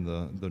care and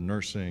the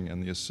nursing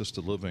and the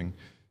assisted living,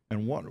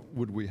 and what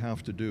would we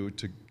have to do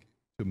to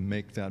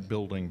make that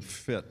building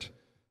fit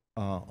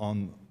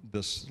on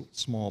this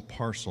small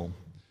parcel.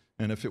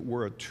 And if it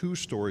were a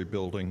 2-story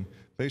building,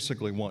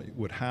 basically what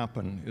would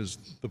happen is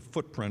the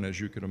footprint,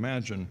 as you could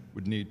imagine,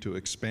 would need to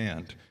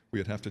expand.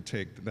 We'd have to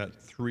take that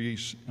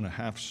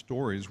 3.5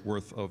 stories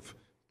worth of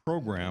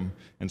program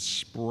and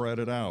spread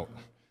it out.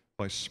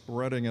 By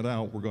spreading it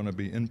out, we're going to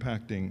be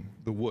impacting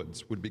the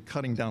woods. We'd be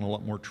cutting down a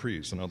lot more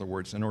trees, in other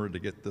words, in order to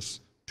get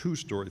this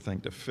 2-story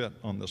thing to fit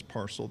on this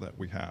parcel that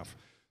we have.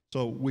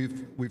 So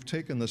we've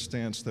taken the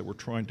stance that we're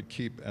trying to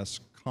keep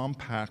as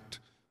compact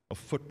a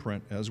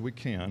footprint as we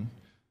can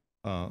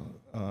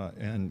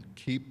and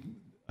keep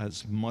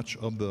as much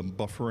of the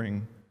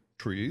buffering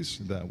trees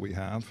that we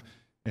have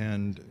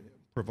and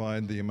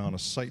provide the amount of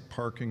site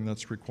parking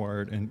that's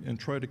required and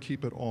try to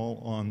keep it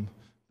all on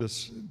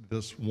this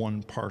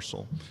one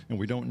parcel. And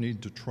we don't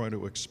need to try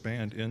to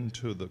expand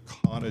into the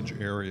cottage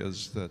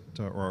areas that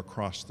are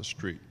across the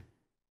street.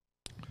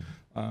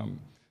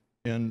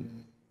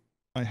 And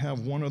I have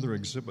one other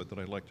exhibit that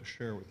I'd like to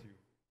share with you.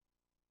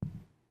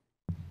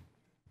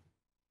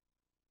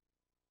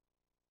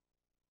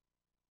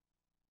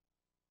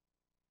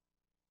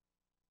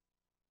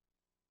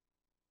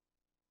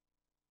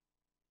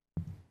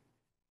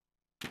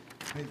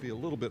 It may be a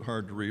little bit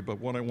hard to read, but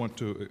what I want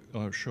to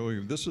show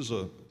you, this is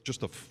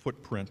just a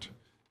footprint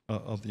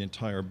of the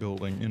entire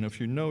building. And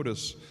if you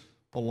notice,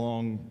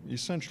 along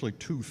essentially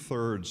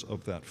 2/3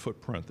 of that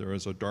footprint, there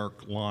is a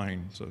dark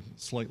line, it's a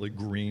slightly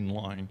green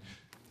line.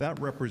 That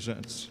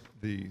represents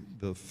the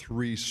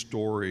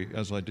 3-story,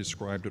 as I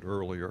described it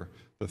earlier,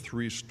 the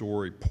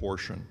 3-story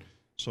portion.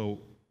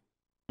 So,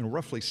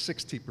 roughly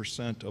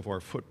 60% of our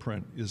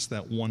footprint is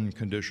that one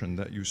condition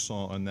that you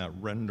saw in that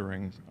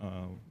rendering,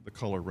 the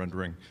color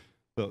rendering.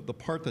 The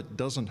part that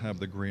doesn't have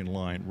the green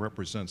line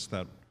represents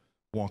that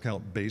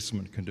walkout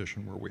basement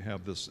condition where we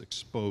have this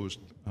exposed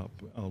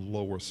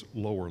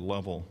lower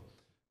level,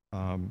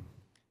 and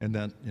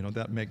that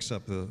that makes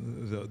up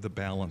the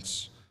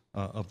balance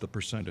of the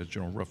percentage,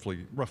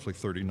 roughly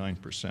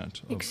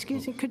 39%.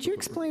 Excuse me, could you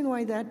explain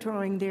why that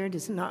drawing there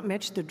does not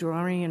match the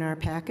drawing in our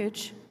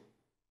package?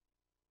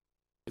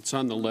 It's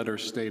on the letter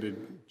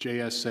stated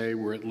JSA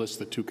where it lists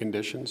the 2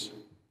 conditions.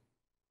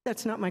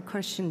 That's not my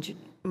question.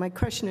 My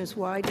question is,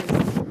 why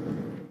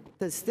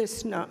does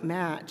this not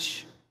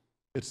match?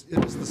 It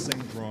is the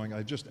same drawing.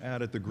 I just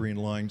added the green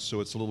line so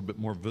it's a little bit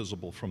more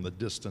visible from the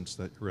distance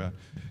that you're at.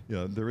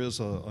 Yeah, there is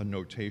a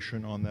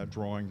notation on that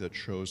drawing that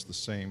shows the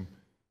same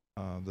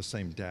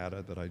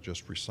data that I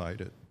just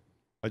recited.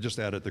 I just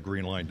added the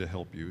green line to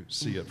help you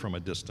see it from a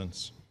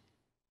distance.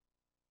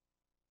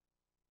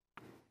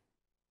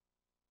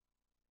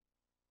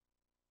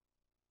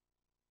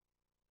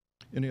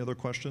 Any other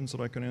questions that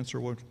I can answer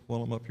while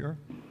I'm up here?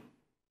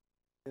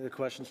 Any other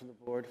questions from the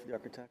board for the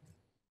architect?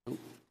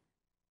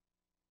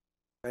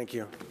 Thank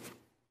you.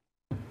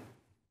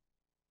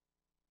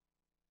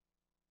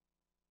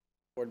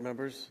 Board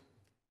members?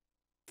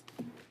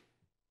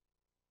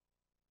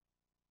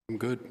 I'm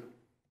good.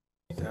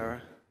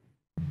 Sarah?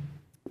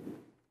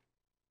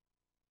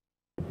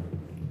 I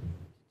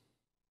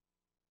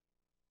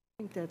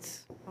think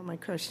that's all my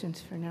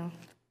questions for now.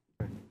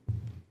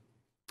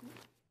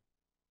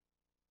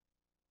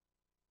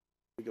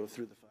 We go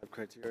through the 5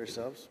 criteria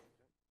ourselves.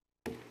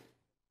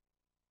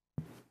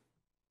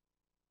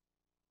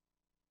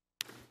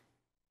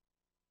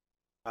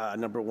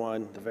 Number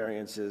 1, the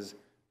variance is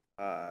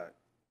not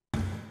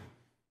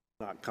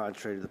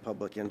contrary to the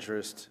public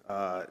interest.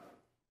 I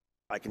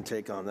can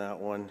take on that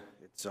one.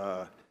 It's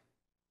I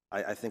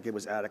think it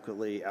was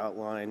adequately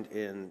outlined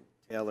in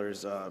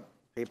Taylor's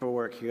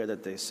paperwork here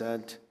that they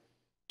sent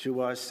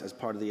to us as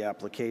part of the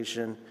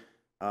application.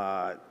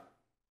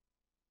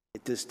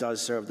 This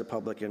does serve the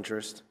public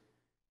interest,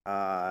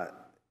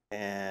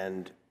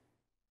 and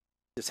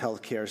the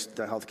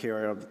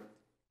healthcare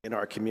in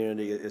our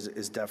community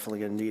is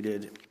definitely a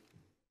needed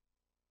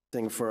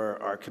thing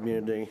for our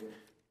community,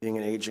 being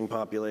an aging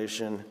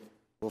population.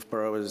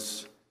 Wolfeboro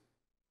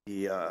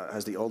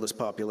has the oldest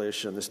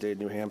population in the state of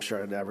New Hampshire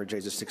at an average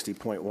age of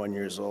 60.1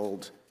 years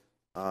old.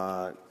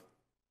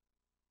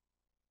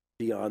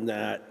 Beyond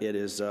that,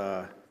 it's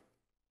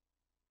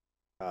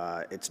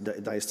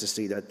nice to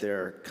see that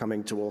they're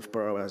coming to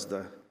Wolfeboro, as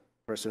the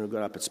person who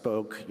got up and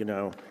spoke,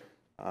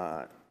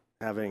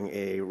 having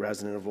a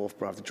resident of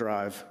Wolfeboro have to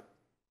drive,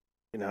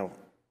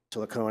 to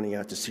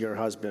Laconia to see her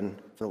husband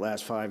for the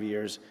last 5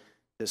 years.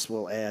 This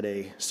will add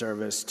a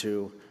service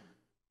to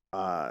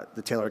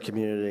the Taylor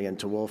community and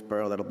to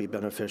Wolfeboro that'll be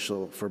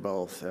beneficial for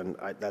both, and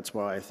that's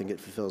why I think it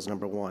fulfills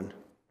number one,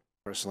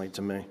 personally,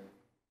 to me.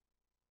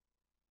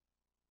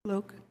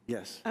 Luke?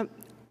 Yes.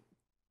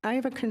 I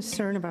have a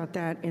concern about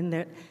that, in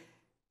that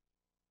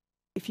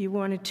if you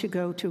wanted to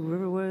go to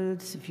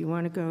Riverwoods, if you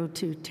want to go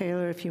to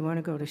Taylor, if you want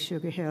to go to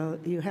Sugar Hill,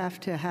 you have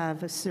to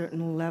have a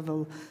certain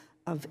level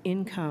of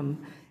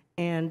income,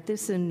 and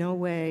this in no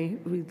way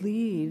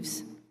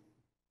relieves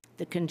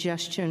the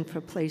congestion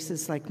for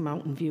places like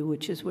Mountain View,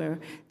 which is where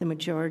the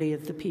majority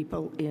of the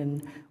people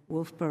in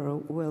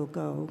Wolfeboro will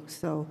go.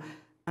 So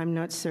I'm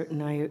not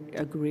certain I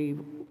agree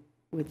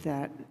with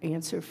that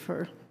answer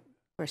for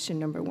question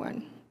number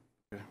one.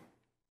 Okay.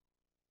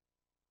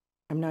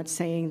 I'm not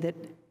saying that,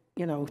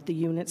 the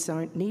units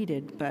aren't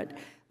needed, but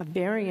a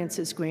variance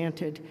is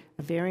granted.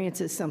 A variance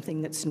is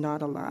something that's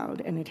not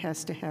allowed, and it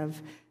has to have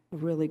a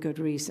really good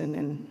reason.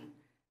 And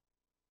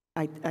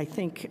I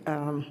think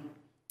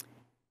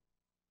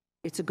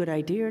it's a good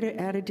idea to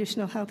add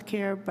additional health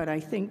care, but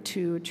I think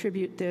to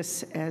attribute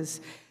this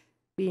as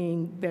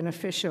being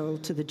beneficial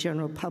to the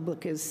general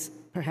public is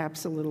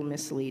perhaps a little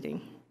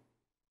misleading.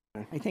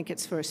 I think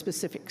it's for a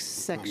specific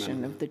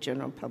section of the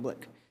general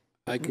public.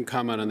 I can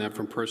comment on that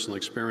from personal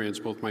experience.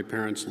 Both my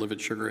parents live at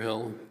Sugar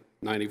Hill,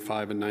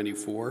 95 and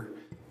 94,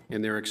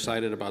 and they're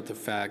excited about the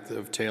fact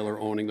of Taylor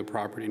owning the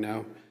property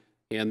now,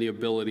 and the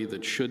ability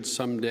that should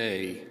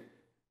someday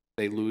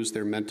they lose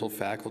their mental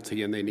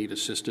faculty and they need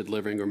assisted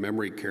living or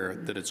memory care,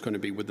 that it's going to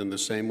be within the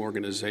same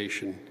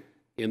organization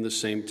in the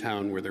same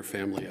town where their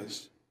family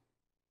is.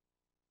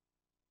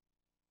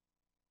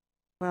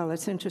 Well,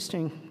 that's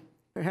interesting.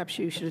 Perhaps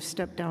you should have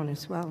stepped down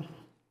as well.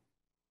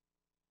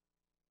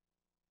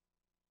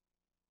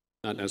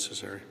 Not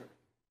necessary.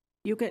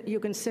 You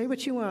can say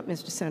what you want,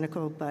 Mr.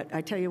 Senecal, but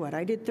I tell you what,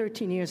 I did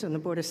 13 years on the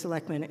Board of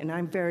Selectmen, and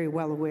I'm very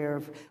well aware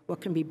of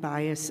what can be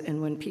bias and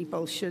when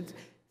people should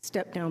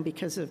step down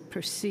because of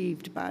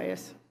perceived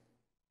bias.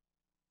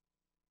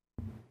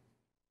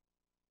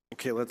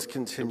 Okay, let's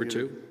continue. Number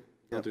two,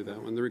 I'll do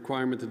that one. The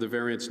requirement that the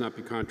variance not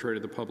be contrary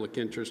to the public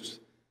interest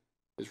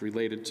is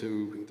related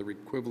to the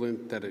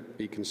equivalent that it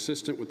be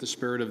consistent with the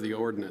spirit of the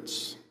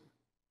ordinance.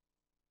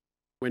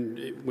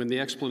 When the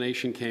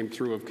explanation came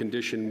through of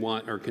condition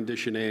one, or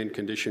condition A and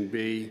condition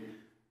B,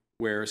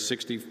 where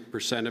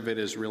 60% of it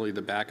is really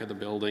the back of the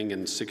building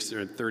and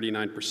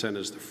 39%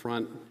 is the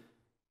front,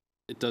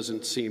 it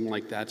doesn't seem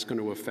like that's going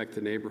to affect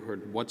the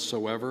neighborhood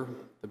whatsoever.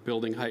 The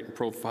building height and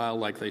profile,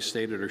 like they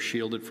stated, are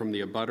shielded from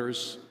the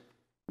abutters.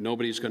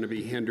 Nobody's going to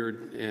be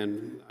hindered,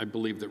 and I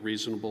believe that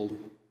reasonable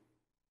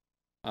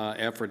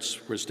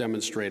efforts was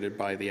demonstrated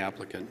by the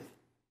applicant.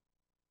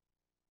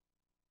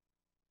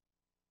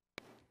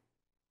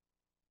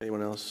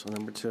 Anyone else on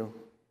number two?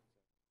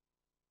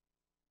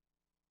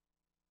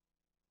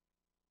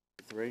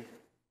 Three?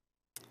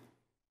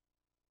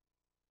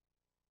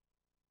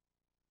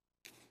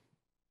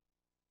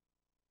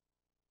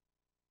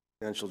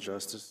 Financial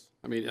justice.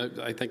 I mean,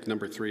 I think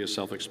number three is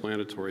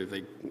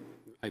self-explanatory.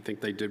 I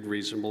think they did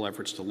reasonable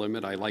efforts to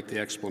limit. I like the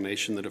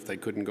explanation that if they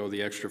couldn't go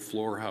the extra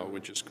floor, how it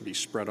would just be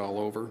spread all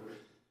over.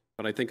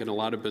 But I think in a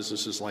lot of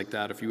businesses like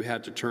that, if you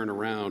had to turn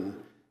around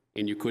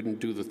and you couldn't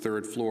do the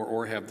third floor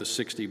or have the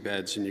 60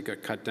 beds and you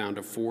got cut down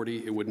to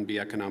 40, it wouldn't be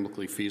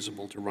economically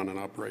feasible to run an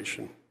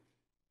operation.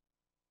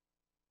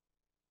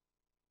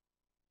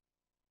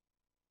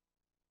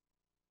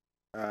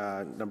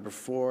 Number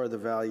four, the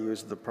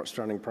values of the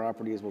surrounding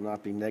properties will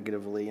not be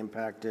negatively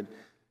impacted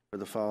for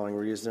the following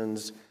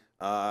reasons.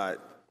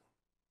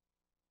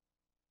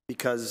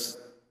 Because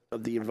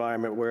of the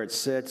environment where it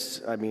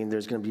sits, I mean,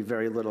 there's going to be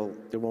very little,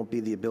 there won't be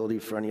the ability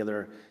for any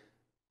other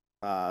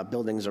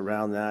buildings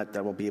around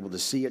that will be able to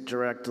see it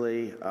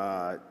directly.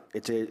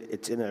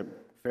 It's in a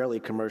fairly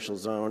commercial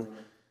zone,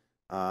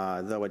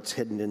 though it's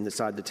hidden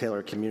inside the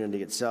Taylor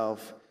community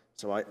itself.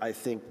 So I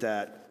think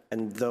that,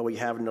 and though we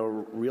have no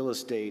real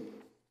estate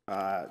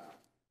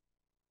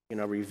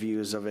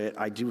reviews of it,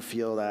 I do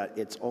feel that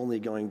it's only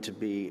going to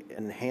be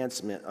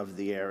enhancement of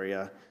the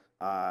area,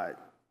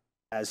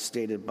 as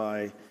stated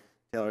by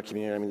Taylor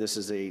community. I mean, this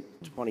is a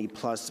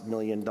 $20+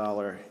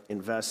 million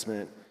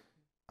investment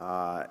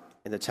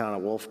in the town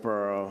of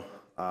Wolfeboro,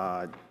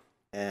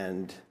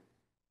 and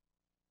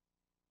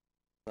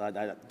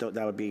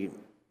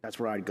that's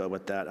where I'd go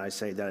with that. I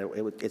say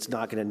that it's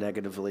not going to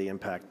negatively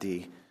impact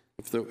the.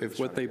 If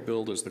what they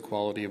build is the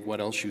quality of what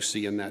else you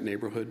see in that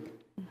neighborhood,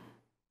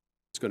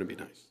 it's going to be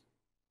nice.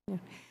 Yeah.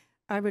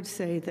 I would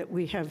say that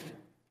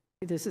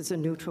this is a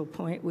neutral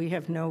point, we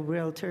have no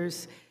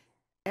realtors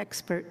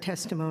expert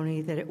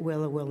testimony that it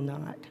will or will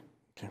not.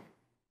 Okay.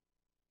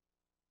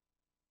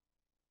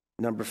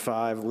 Number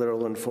 5,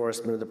 literal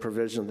enforcement of the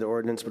provision of the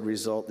ordinance would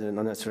result in an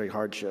unnecessary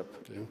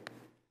hardship. Yeah.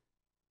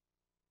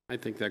 I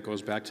think that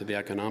goes back to the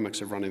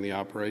economics of running the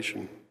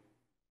operation,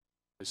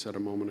 I said a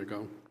moment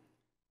ago.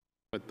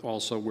 But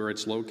also where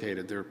it's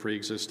located. There are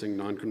pre-existing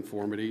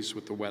nonconformities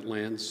with the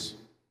wetlands,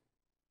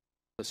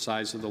 the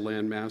size of the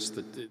landmass,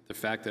 the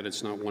fact that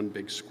it's not one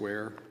big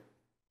square.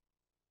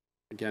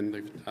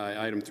 Again,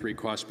 item 3,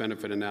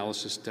 cost-benefit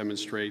analysis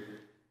demonstrate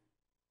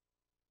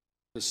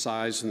the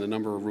size and the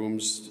number of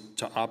rooms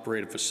to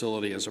operate a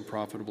facility as a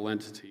profitable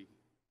entity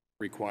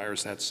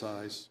requires that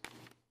size.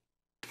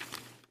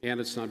 And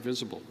it's not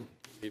visible.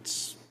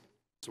 It's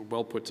a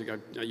well put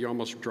together. You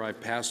almost drive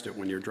past it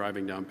when you're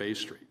driving down Bay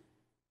Street.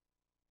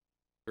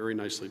 Very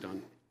nicely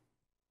done.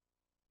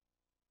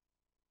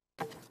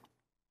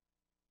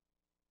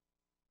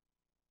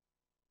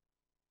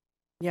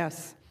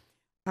 Yes.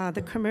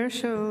 The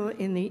commercial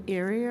in the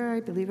area,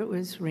 I believe it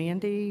was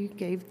Randy,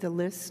 gave the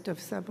list of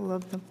several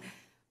of them,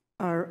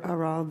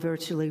 are all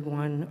virtually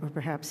 1 or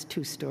perhaps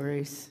 2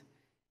 stories.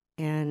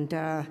 And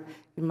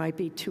it might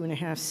be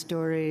 2.5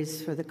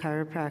 stories for the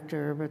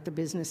chiropractor, but the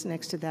business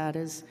next to that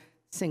is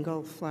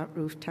single flat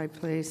roof type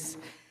place.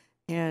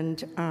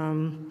 And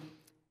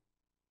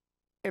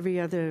every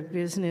other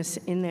business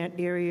in that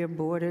area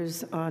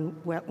borders on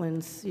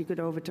wetlands. You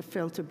go over to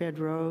Filter Bed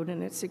Road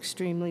and it's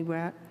extremely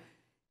wet.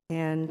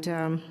 And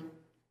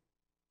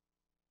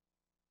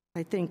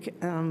I think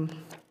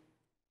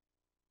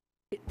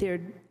the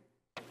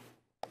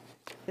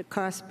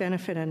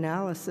cost-benefit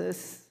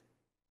analysis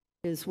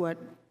is what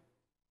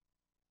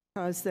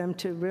caused them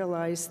to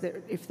realize that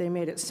if they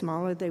made it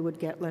smaller, they would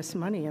get less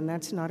money, and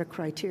that's not a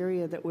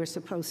criteria that we're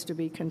supposed to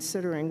be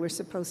considering. We're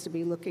supposed to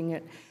be looking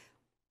at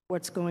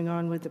what's going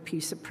on with the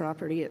piece of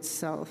property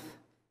itself.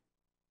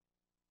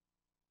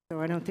 So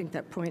I don't think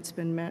that point's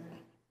been met.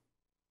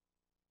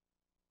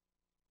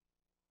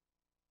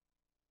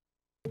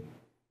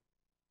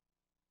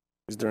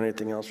 Is there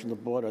anything else from the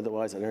board?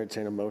 Otherwise, I'd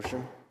entertain a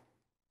motion.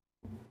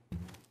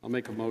 I'll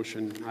make a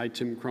motion. I,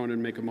 Tim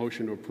Cronin, make a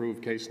motion to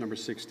approve case number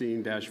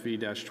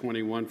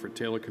 16-V-21 for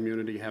Taylor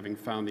Community, having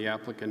found the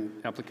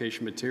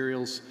application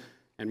materials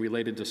and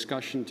related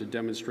discussion to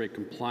demonstrate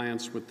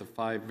compliance with the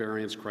 5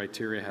 variance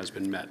criteria has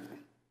been met.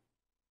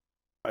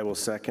 I will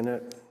second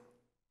it. Is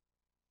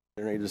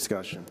there any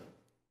discussion?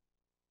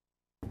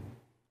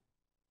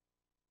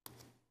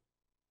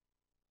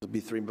 There'll be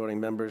 3 voting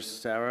members.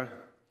 Sarah?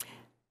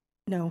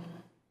 No.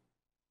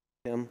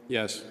 Tim?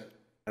 Yes.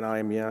 And I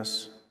am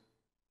yes.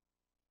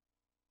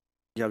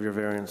 You have your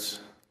variance.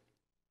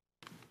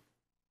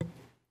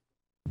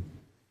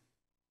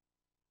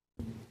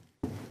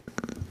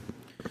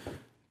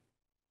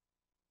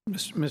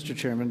 Mr.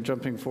 Chairman,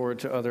 jumping forward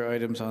to other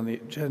items on the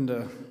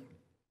agenda,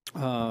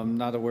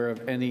 not aware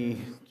of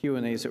any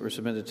Q&As that were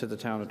submitted to the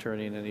town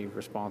attorney and any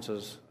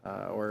responses,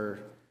 or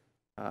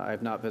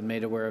I've not been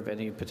made aware of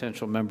any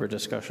potential member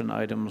discussion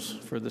items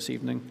for this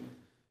evening.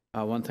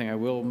 One thing I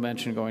will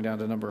mention going down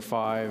to number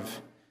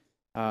 5,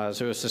 so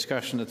there was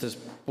discussion at this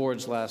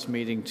board's last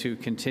meeting to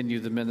continue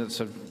the minutes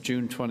of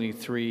June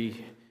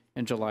 23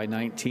 and July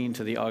 19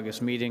 to the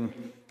August meeting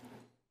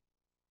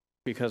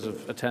because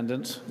of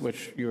attendance,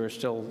 which you are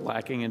still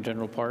lacking in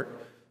general part.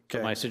 Okay.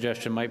 So my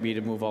suggestion might be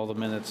to move all the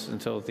minutes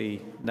until the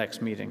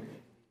next meeting.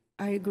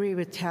 I agree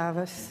with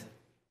Tavis.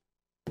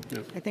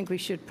 Yep. I think we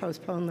should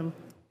postpone them.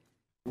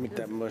 Make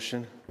that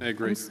motion. I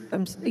agree.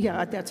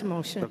 Yeah, that's a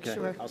motion, Okay,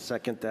 sure. I'll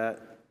second that.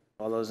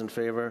 All those in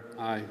favor?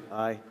 Aye.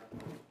 Aye.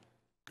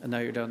 And now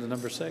you're down to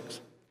number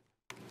 6.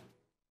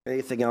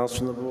 Anything else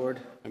from the board?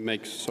 I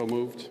make so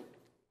moved.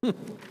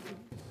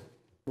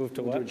 Move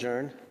to To what?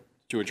 adjourn?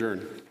 To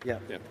adjourn. Yeah.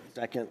 Yeah.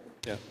 Second?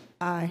 Yeah.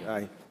 Aye.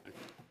 Aye.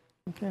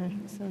 Okay.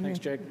 So Thanks,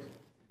 Jake.